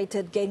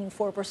elevated, gaining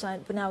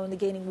 4%, but now only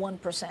gaining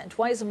 1%.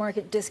 Why is the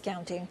market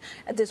discounting,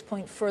 at this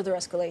point, further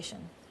escalation?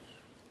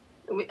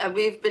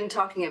 We've been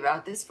talking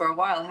about this for a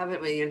while,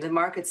 haven't we? The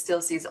market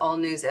still sees all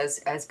news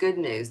as good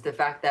news. The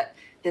fact that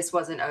this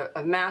wasn't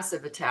a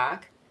massive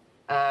attack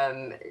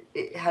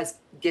it has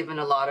given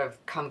a lot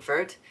of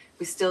comfort.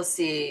 We still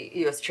see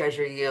U.S.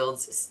 Treasury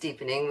yields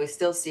steepening. We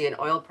still see an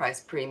oil price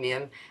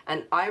premium.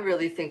 And I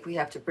really think we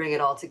have to bring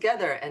it all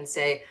together and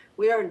say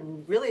we are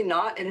really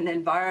not in an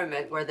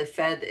environment where the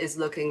Fed is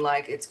looking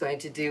like it's going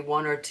to do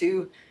 1 or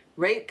 2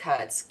 rate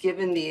cuts,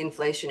 given the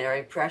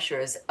inflationary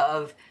pressures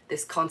of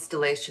this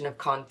constellation of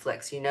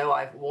conflicts.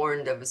 I've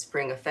warned of a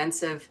spring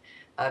offensive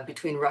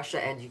between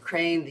Russia and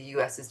Ukraine. The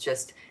U.S. has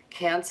just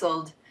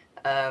canceled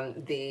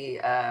the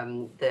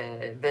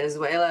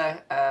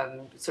Venezuela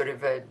sort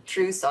of a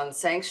truce on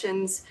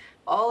sanctions.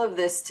 All of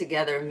this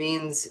together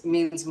means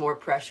more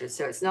pressure.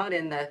 So it's not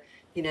in the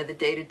the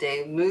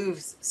day-to-day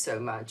moves so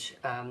much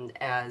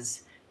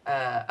as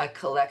a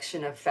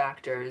collection of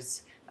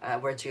factors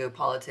where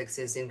geopolitics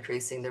is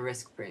increasing the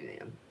risk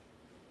premium.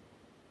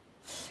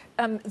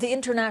 The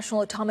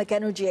International Atomic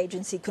Energy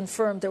Agency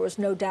confirmed there was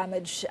no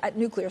damage at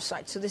nuclear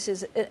sites. So this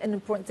is an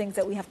important thing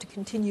that we have to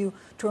continue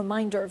to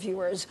remind our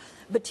viewers.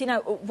 But, Tina,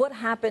 what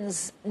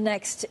happens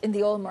next in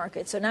the oil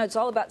market? So now it's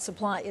all about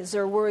supply. Is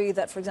there a worry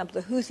that, for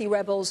example, the Houthi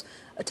rebels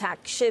attack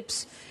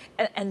ships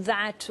and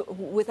that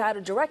without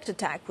a direct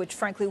attack, which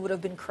frankly would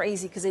have been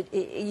crazy because it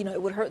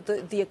would hurt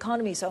the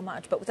economy so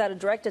much, but without a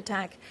direct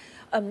attack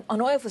on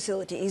oil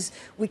facilities,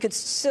 we could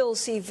still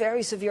see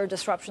very severe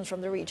disruptions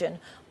from the region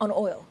on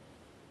oil?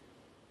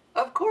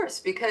 Of course,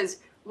 because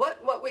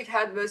what we've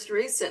had most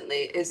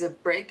recently is a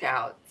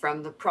breakout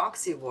from the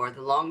proxy war,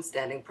 the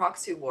long-standing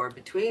proxy war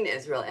between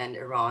Israel and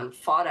Iran,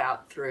 fought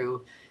out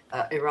through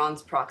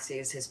Iran's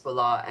proxies,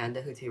 Hezbollah and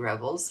the Houthi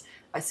rebels.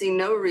 I see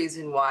no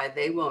reason why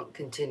they won't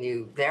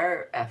continue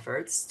their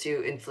efforts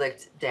to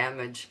inflict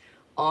damage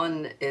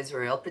on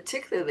Israel,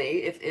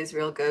 particularly if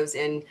Israel goes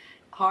in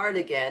hard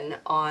again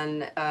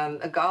on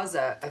a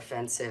Gaza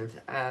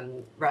offensive,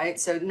 right?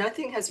 So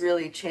nothing has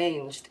really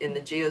changed in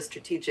the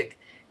geostrategic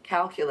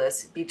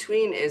calculus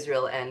between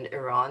Israel and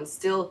Iran,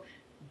 still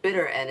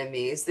bitter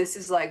enemies. This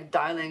is like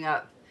dialing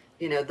up,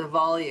 the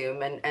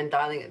volume and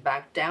dialing it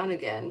back down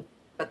again.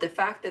 But the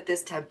fact that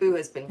this taboo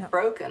has been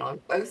broken on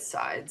both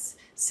sides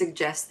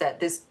suggests that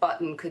this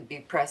button could be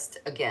pressed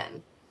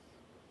again.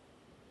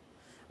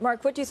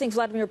 Mark, what do you think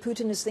Vladimir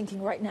Putin is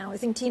thinking right now? I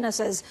think Tina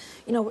says,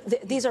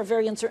 these are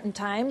very uncertain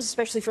times,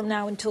 especially from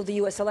now until the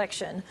U.S.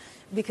 election,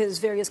 because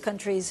various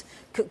countries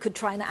could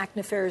try and act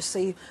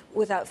nefariously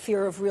without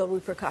fear of real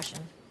repercussion.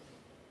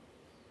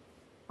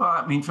 Well,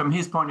 I mean, from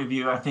his point of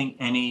view, I think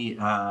any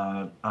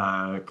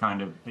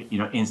kind of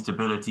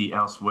instability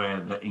elsewhere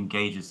that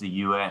engages the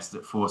U.S.,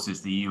 that forces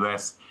the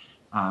U.S.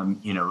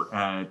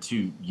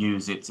 To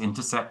use its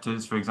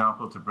interceptors, for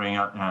example, to bring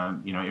up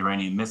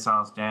Iranian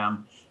missiles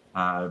down.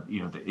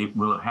 It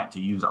will have had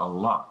to use a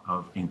lot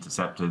of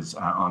interceptors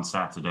on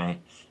Saturday.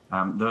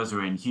 Those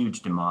are in huge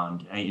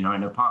demand.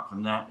 And apart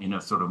from that,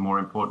 sort of more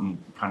important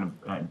kind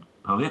of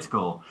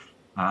political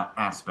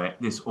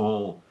aspect, this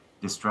all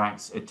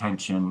distracts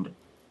attention,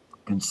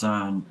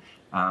 concern,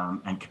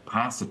 and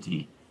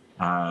capacity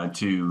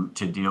to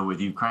deal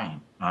with Ukraine.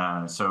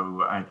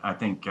 So I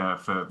think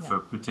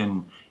for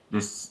Putin,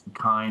 this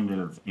kind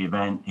of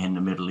event in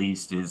the Middle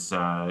East is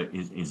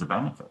a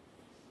benefit.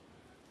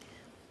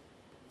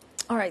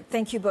 All right.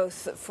 Thank you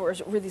both for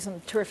really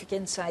some terrific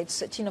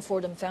insights. Tina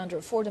Fordham, founder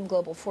of Fordham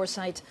Global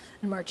Foresight,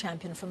 and Mark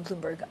Champion from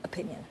Bloomberg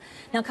Opinion.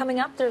 Now,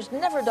 coming up, there's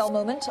never a dull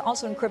moment,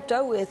 also in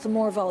crypto, with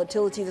more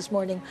volatility this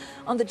morning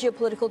on the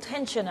geopolitical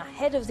tension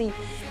ahead of the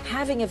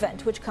halving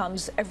event, which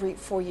comes every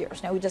 4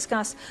 years. Now, we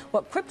discuss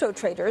what crypto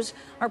traders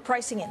are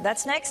pricing in.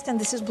 That's next, and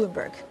this is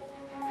Bloomberg.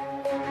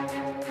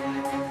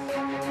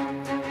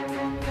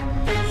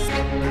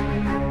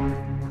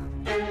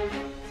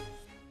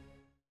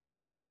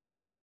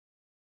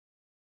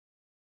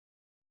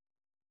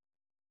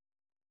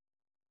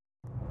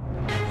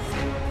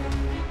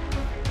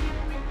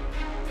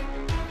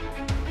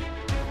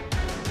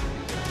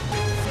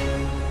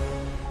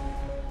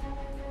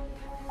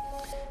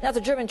 Now, the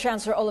German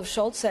Chancellor Olaf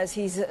Scholz says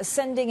he's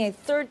sending a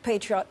third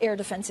Patriot air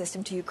defense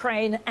system to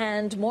Ukraine,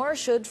 and more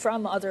should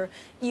from other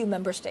EU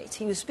member states.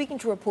 He was speaking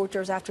to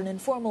reporters after an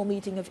informal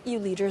meeting of EU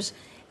leaders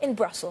in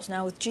Brussels.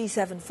 Now, with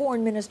G7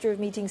 foreign minister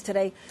meetings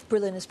today,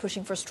 Berlin is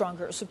pushing for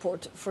stronger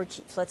support for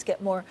Kyiv. Let's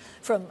get more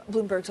from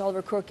Bloomberg's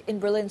Oliver Crook in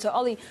Berlin. So,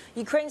 Ollie,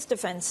 Ukraine's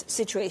defense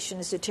situation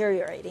is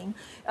deteriorating.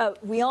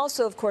 We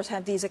also, of course,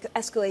 have these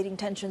escalating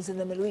tensions in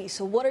the Middle East.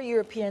 So what are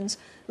European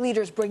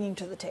leaders bringing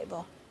to the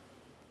table?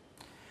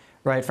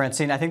 Right,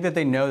 Francine. I think that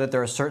they know that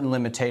there are certain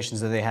limitations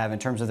that they have in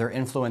terms of their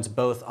influence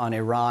both on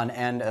Iran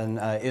and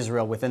on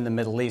Israel within the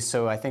Middle East.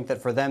 So I think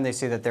that for them, they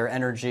see that their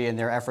energy and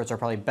their efforts are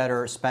probably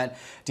better spent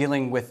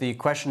dealing with the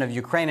question of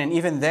Ukraine. And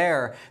even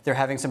there, they're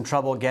having some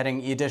trouble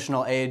getting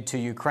additional aid to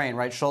Ukraine,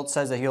 right? Scholz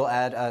says that he'll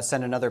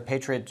send another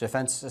Patriot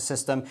defense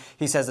system.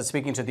 He says that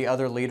speaking to the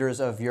other leaders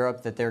of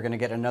Europe that they're going to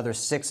get another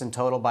 6 in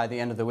total by the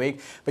end of the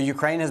week. But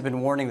Ukraine has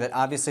been warning that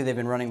obviously they've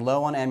been running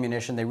low on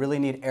ammunition. They really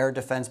need air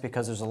defense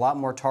because there's a lot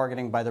more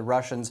targeting by the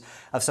Russians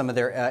of some of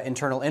their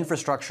internal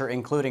infrastructure,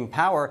 including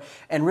power.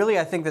 And really,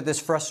 I think that this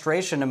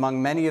frustration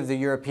among many of the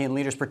European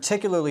leaders,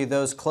 particularly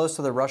those close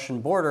to the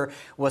Russian border,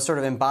 was sort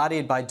of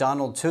embodied by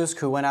Donald Tusk,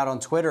 who went out on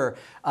Twitter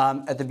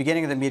at the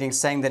beginning of the meeting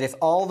saying that if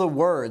all the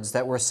words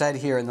that were said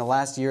here in the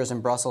last years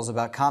in Brussels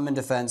about common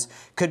defense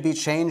could be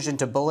changed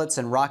into bullets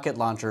and rocket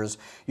launchers,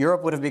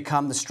 Europe would have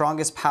become the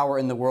strongest power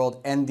in the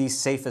world and the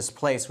safest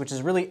place, which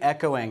is really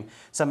echoing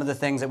some of the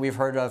things that we've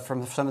heard of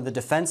from some of the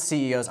defense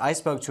CEOs I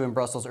spoke to in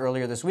Brussels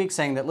earlier this week,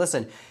 saying that,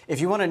 listen,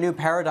 if you want a new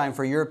paradigm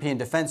for European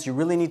defense, you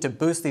really need to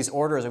boost these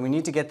orders, and we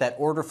need to get that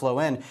order flow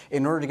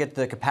in order to get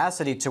the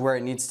capacity to where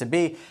it needs to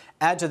be.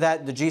 Add to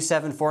that the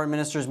G7 foreign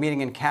ministers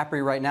meeting in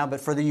Capri right now.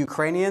 But for the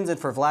Ukrainians and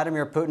for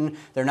Vladimir Putin,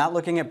 they're not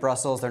looking at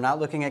Brussels. They're not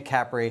looking at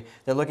Capri.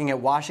 They're looking at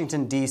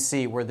Washington,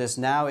 D.C., where this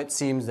now it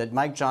seems that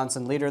Mike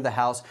Johnson, leader of the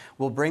House,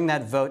 will bring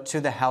that vote to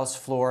the House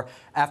floor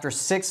after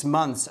 6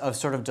 months of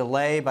sort of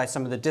delay by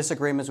some of the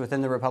disagreements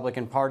within the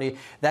Republican Party.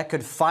 That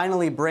could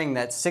finally bring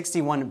that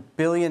 $61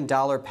 billion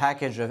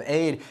package of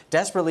aid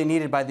desperately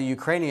needed by the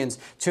Ukrainians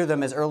to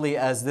them as early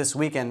as this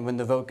weekend when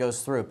the vote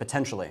goes through,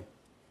 potentially.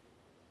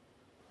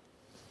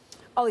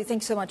 Ollie,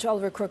 thanks so much.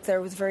 Oliver Crook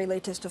there with the very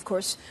latest, of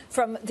course,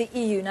 from the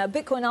EU. Now,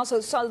 Bitcoin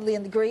also solidly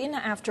in the green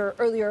after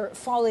earlier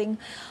falling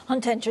on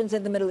tensions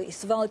in the Middle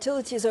East. The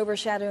volatility is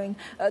overshadowing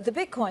the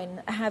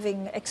Bitcoin,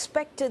 having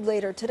expected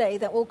later today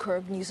that will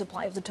curb new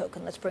supply of the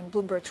token. Let's bring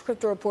Bloomberg's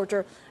crypto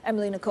reporter,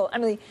 Emily Nicole.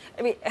 Emily,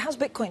 how's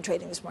Bitcoin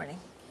trading this morning?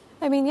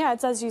 I mean, yeah,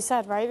 it's as you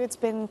said, right? It's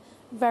been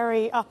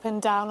very up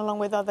and down along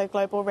with other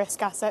global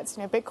risk assets.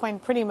 You know, Bitcoin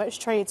pretty much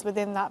trades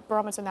within that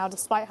barometer now,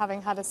 despite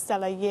having had a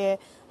stellar year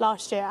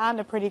last year and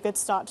a pretty good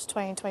start to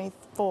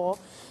 2024.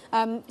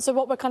 So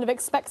what we're kind of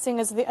expecting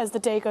as the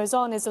day goes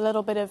on is a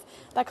little bit of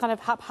that kind of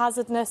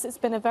haphazardness. It's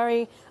been a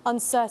very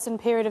uncertain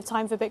period of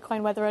time for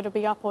Bitcoin, whether it'll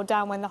be up or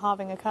down when the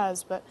halving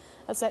occurs, but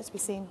that's yet to be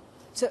seen.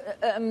 So,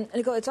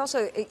 Nicole, it's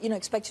also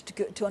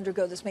expected to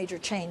undergo this major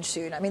change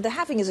soon. I mean, the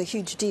halving is a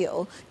huge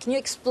deal. Can you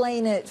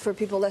explain it for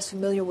people less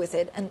familiar with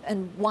it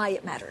and why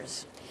it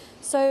matters?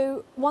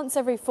 So once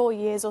every 4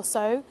 years or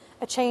so,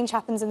 a change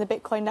happens in the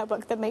Bitcoin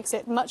network that makes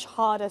it much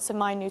harder to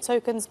mine new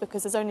tokens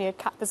because there's only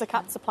there's a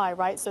capped supply,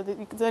 right? So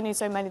there's only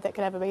so many that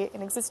could ever be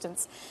in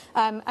existence.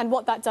 And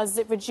what that does is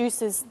it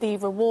reduces the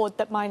reward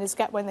that miners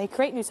get when they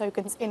create new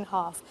tokens in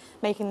half,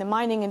 making the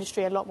mining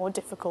industry a lot more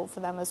difficult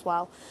for them as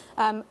well.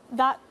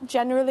 That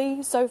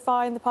generally, so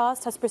far in the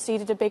past, has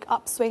preceded a big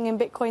upswing in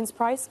Bitcoin's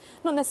price.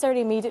 Not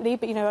necessarily immediately,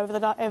 but over a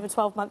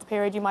 12-month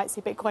period, you might see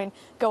Bitcoin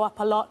go up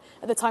a lot.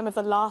 At the time of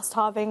the last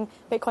halving,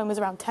 Bitcoin was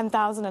around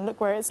 10,000, and look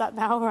where it's at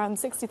now, around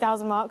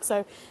 60,000 mark.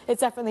 So it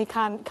definitely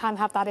can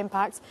have that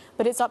impact,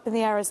 but it's up in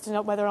the air as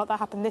to whether or not that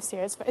happened this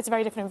year. It's a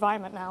very different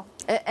environment now.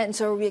 And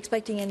so are we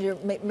expecting a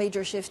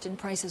major shift in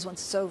prices once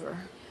it's over?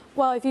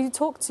 Well, if you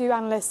talk to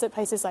analysts at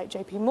places like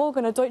JP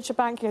Morgan or Deutsche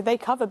Bank, they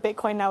cover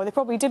Bitcoin now. They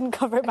probably didn't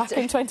cover it back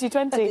in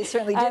 2020. They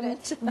certainly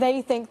didn't.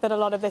 They think that a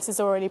lot of this is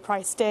already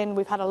priced in.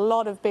 We've had a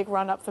lot of big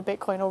run-up for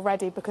Bitcoin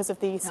already because of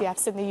the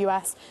ETFs in the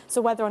US.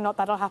 So whether or not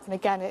that'll happen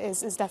again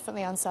is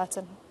definitely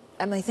uncertain.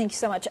 Emily, thank you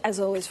so much, as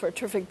always, for a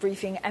terrific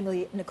briefing.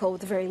 Emily Nicole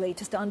with the very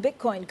latest on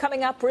Bitcoin.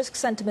 Coming up, risk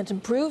sentiment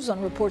improves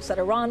on reports that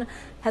Iran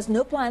has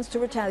no plans to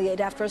retaliate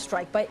after a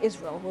strike by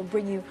Israel. We'll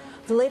bring you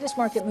the latest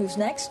market moves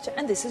next,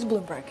 and this is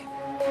Bloomberg.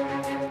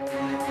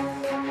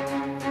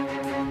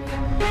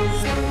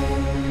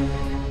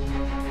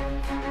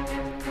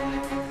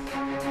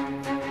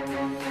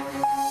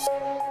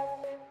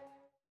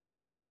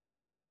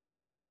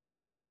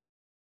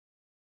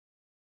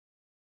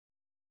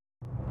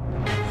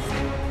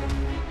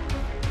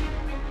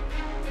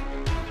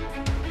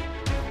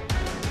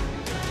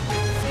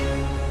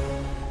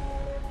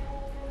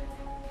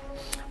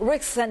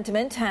 Risk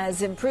sentiment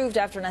has improved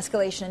after an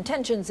escalation in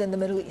tensions in the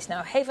Middle East.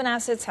 Now, haven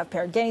assets have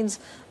paired gains,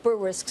 but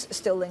risks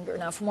still linger.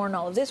 Now, for more on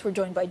all of this, we're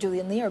joined by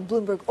Julian Lee, our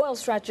Bloomberg oil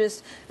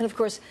strategist, and, of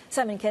course,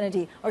 Simon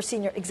Kennedy, our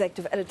senior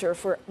executive editor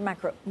for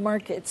macro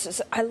markets.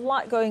 So a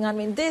lot going on. I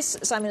mean, this,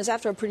 Simon, is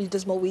after a pretty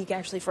dismal week,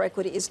 actually, for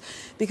equities,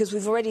 because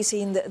we've already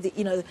seen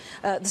the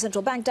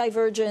central bank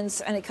divergence,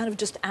 and it kind of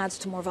just adds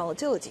to more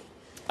volatility.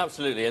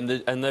 Absolutely,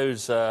 and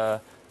those.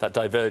 That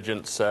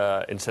divergence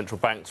in central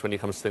banks when it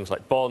comes to things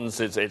like bonds,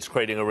 it's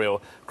creating a real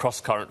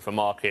cross-current for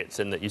markets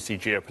in that you see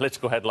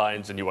geopolitical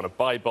headlines and you want to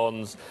buy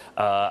bonds,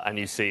 and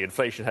you see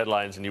inflation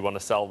headlines and you want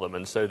to sell them.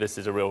 And so this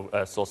is a real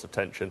source of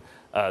tension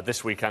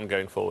this week and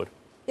going forward.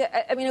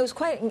 Yeah, I mean, it was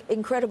quite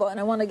incredible, and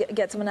I want to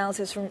get some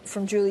analysis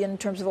from Julian in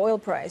terms of oil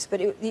price. But,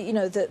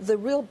 the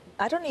real,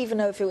 I don't even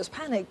know if it was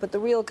panic, but the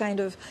real kind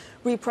of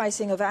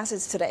repricing of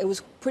assets today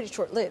was pretty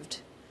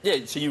short-lived.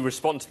 Yeah, so you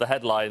respond to the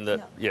headline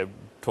that,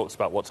 talks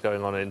about what's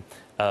going on in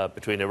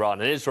between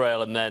Iran and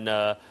Israel, and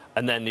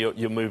then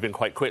you're moving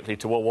quite quickly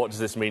to, well, what does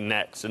this mean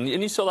next? And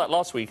you saw that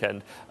last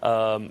weekend.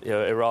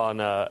 Iran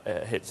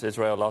hits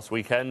Israel last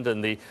weekend,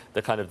 and the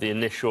kind of the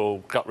initial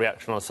gut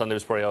reaction on Sunday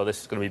was probably, oh,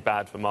 this is going to be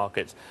bad for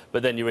markets.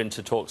 But then you're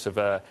into talks of,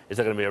 is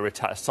there going to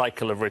be a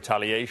cycle of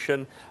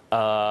retaliation?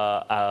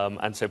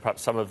 And so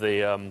perhaps some of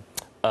the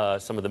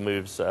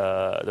moves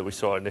that we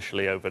saw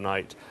initially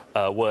overnight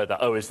were that,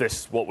 oh, is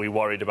this what we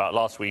worried about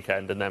last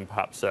weekend? And then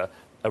perhaps a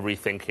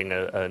rethinking,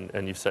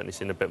 and you've certainly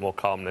seen a bit more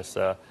calmness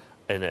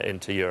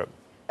into Europe.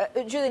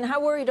 Julian,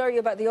 how worried are you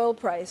about the oil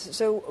price?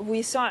 So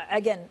we saw,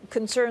 again,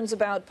 concerns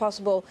about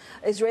possible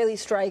Israeli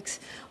strikes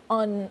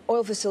on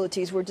oil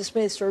facilities were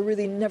dismissed or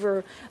really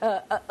never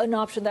an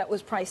option that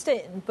was priced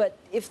in. But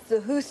if the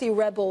Houthi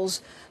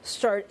rebels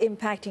start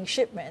impacting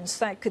shipments,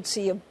 that could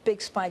see a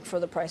big spike for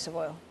the price of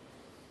oil.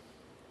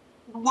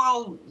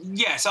 Well,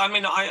 yes. I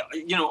mean,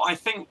 I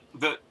think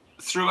that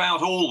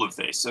throughout all of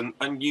this,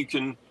 and you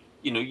can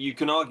you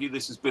can argue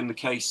this has been the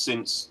case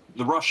since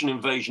the Russian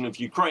invasion of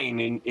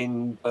Ukraine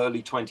in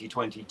early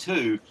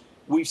 2022.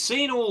 We've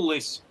seen all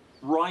this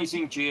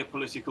rising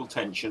geopolitical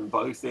tension,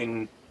 both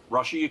in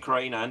Russia,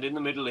 Ukraine, and in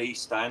the Middle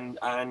East, and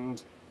in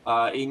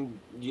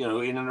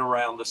and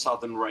around the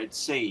southern Red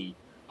Sea.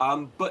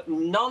 But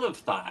none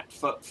of that,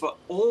 for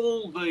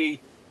all the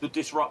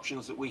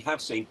disruptions that we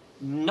have seen,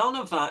 none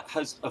of that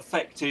has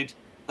affected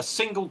a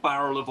single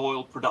barrel of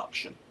oil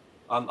production.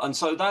 And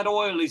so that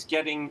oil is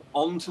getting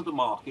onto the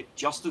market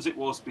just as it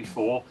was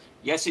before.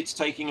 Yes, it's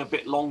taking a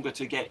bit longer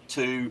to get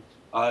to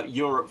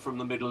Europe from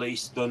the Middle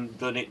East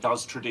than it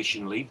does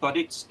traditionally, but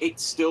it's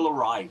still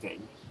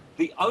arriving.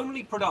 The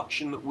only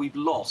production that we've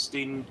lost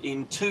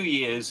in 2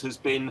 years has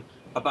been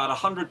about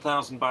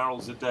 100,000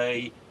 barrels a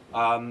day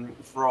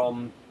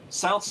from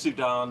South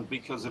Sudan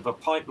because of a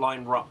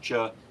pipeline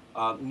rupture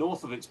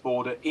north of its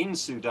border in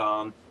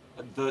Sudan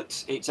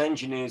that its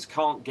engineers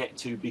can't get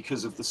to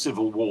because of the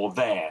civil war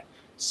there.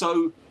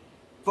 So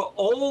for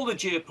all the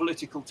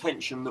geopolitical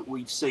tension that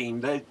we've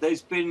seen,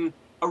 there's been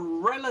a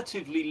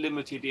relatively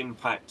limited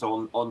impact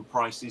on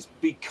prices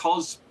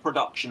because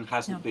production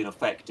hasn't been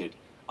affected.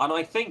 And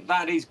I think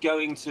that is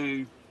going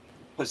to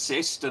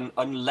persist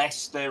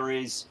unless there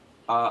is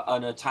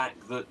an attack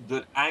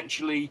that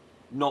actually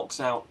knocks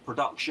out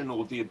production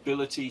or the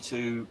ability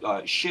to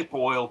ship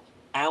oil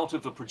out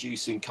of a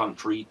producing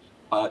country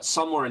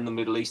somewhere in the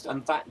Middle East.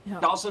 And that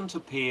doesn't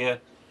appear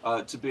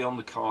to be on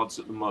the cards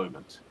at the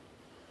moment.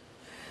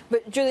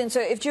 But, Julian, so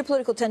if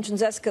geopolitical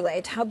tensions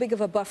escalate, how big of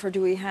a buffer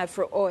do we have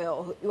for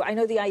oil? I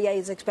know the IEA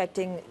is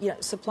expecting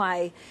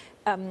supply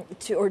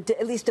or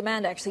at least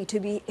demand, actually,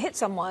 to be hit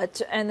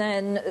somewhat. And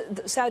then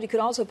Saudi could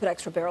also put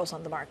extra barrels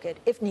on the market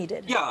if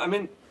needed. Yeah, I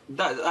mean,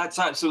 that's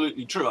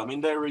absolutely true. I mean,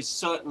 there is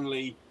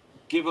certainly,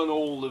 given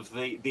all of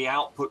the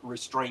output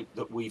restraint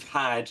that we've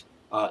had,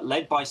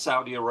 led by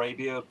Saudi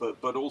Arabia,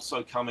 but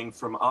also coming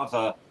from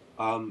other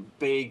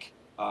big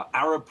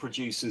Arab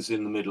producers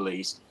in the Middle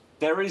East,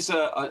 there is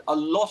a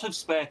lot of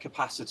spare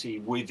capacity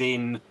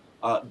within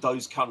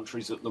those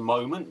countries at the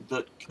moment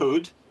that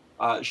could,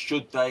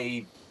 should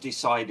they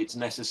decide it's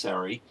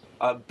necessary,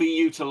 be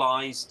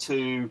utilized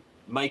to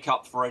make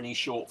up for any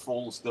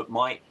shortfalls that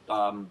might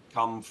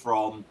come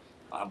from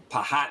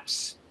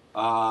perhaps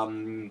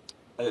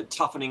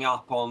toughening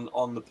up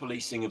on the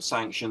policing of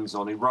sanctions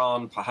on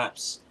Iran,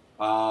 perhaps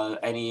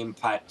any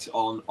impact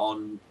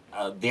on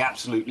the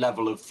absolute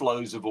level of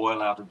flows of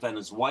oil out of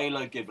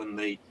Venezuela, given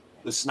the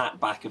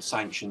snapback of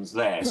sanctions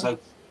there. So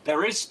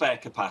there is spare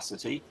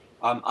capacity,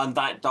 and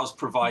that does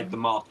provide the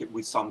market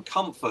with some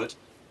comfort,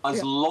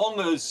 as long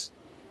as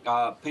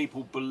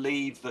people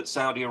believe that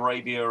Saudi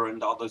Arabia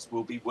and others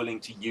will be willing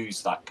to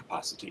use that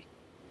capacity.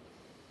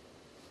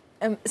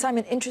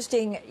 Simon,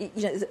 interesting,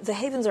 the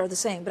havens are the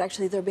same, but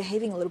actually they're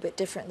behaving a little bit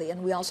differently.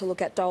 And we also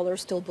look at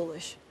dollars still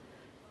bullish.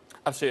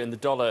 Absolutely, and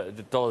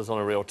the dollar's on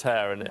a real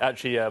tear. And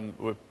actually,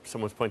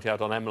 someone was pointing out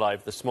on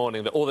MLive this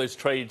morning that all those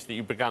trades that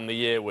you began the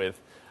year with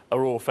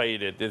are all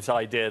faded. This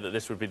idea that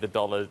this would be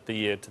the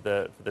year to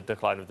the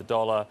decline of the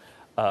dollar.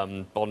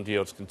 Bond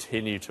yields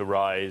continue to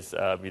rise.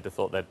 You'd have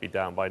thought they'd be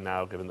down by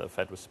now, given that the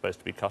Fed was supposed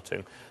to be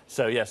cutting.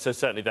 So, so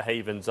certainly the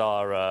havens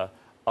are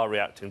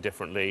reacting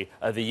differently.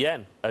 The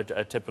yen,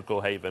 a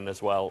typical haven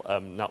as well,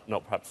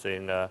 not perhaps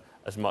seeing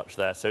as much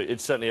there. So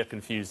it's certainly a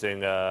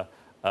confusing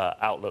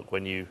outlook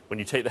when you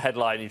take the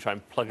headline and you try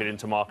and plug it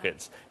into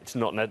markets. It's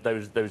not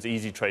those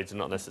easy trades are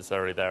not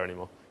necessarily there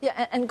anymore.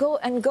 Yeah, and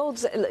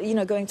gold's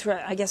going through,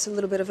 I guess, a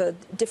little bit of a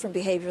different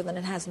behavior than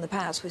it has in the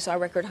past. We saw a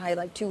record high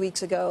like 2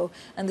 weeks ago,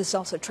 and this is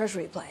also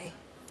Treasury play.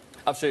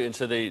 Absolutely,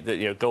 and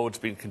so gold's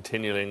been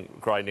continuing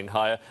grinding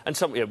higher, and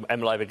some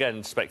MLive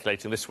again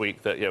speculating this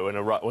week that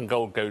when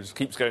gold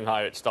keeps going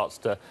higher, it starts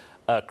to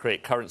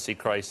create currency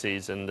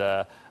crises, and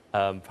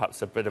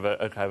perhaps a bit of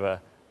a kind of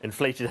a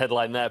inflated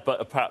headline there,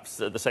 but perhaps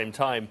at the same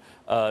time,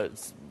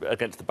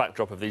 against the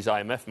backdrop of these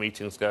IMF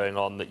meetings going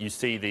on, that you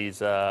see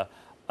these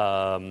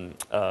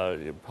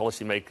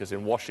policymakers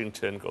in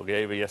Washington,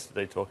 Georgieva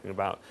yesterday talking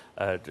about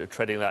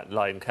treading that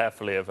line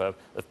carefully of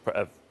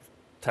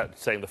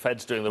saying the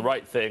Fed's doing the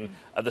right thing.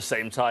 At the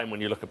same time,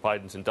 when you look at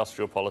Biden's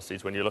industrial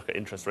policies, when you look at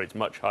interest rates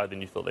much higher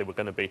than you thought they were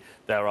going to be,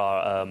 there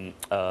are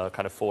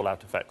kind of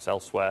fallout effects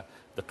elsewhere.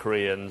 The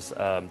Koreans,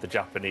 the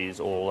Japanese,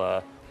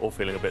 all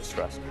feeling a bit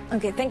stressed.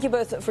 Okay, thank you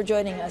both for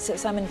joining us.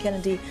 Simon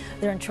Kennedy,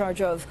 they're in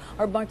charge of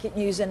our market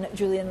news, and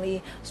Julian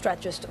Lee,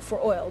 strategist for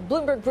oil.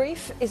 Bloomberg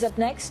Brief is up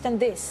next, and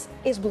this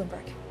is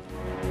Bloomberg.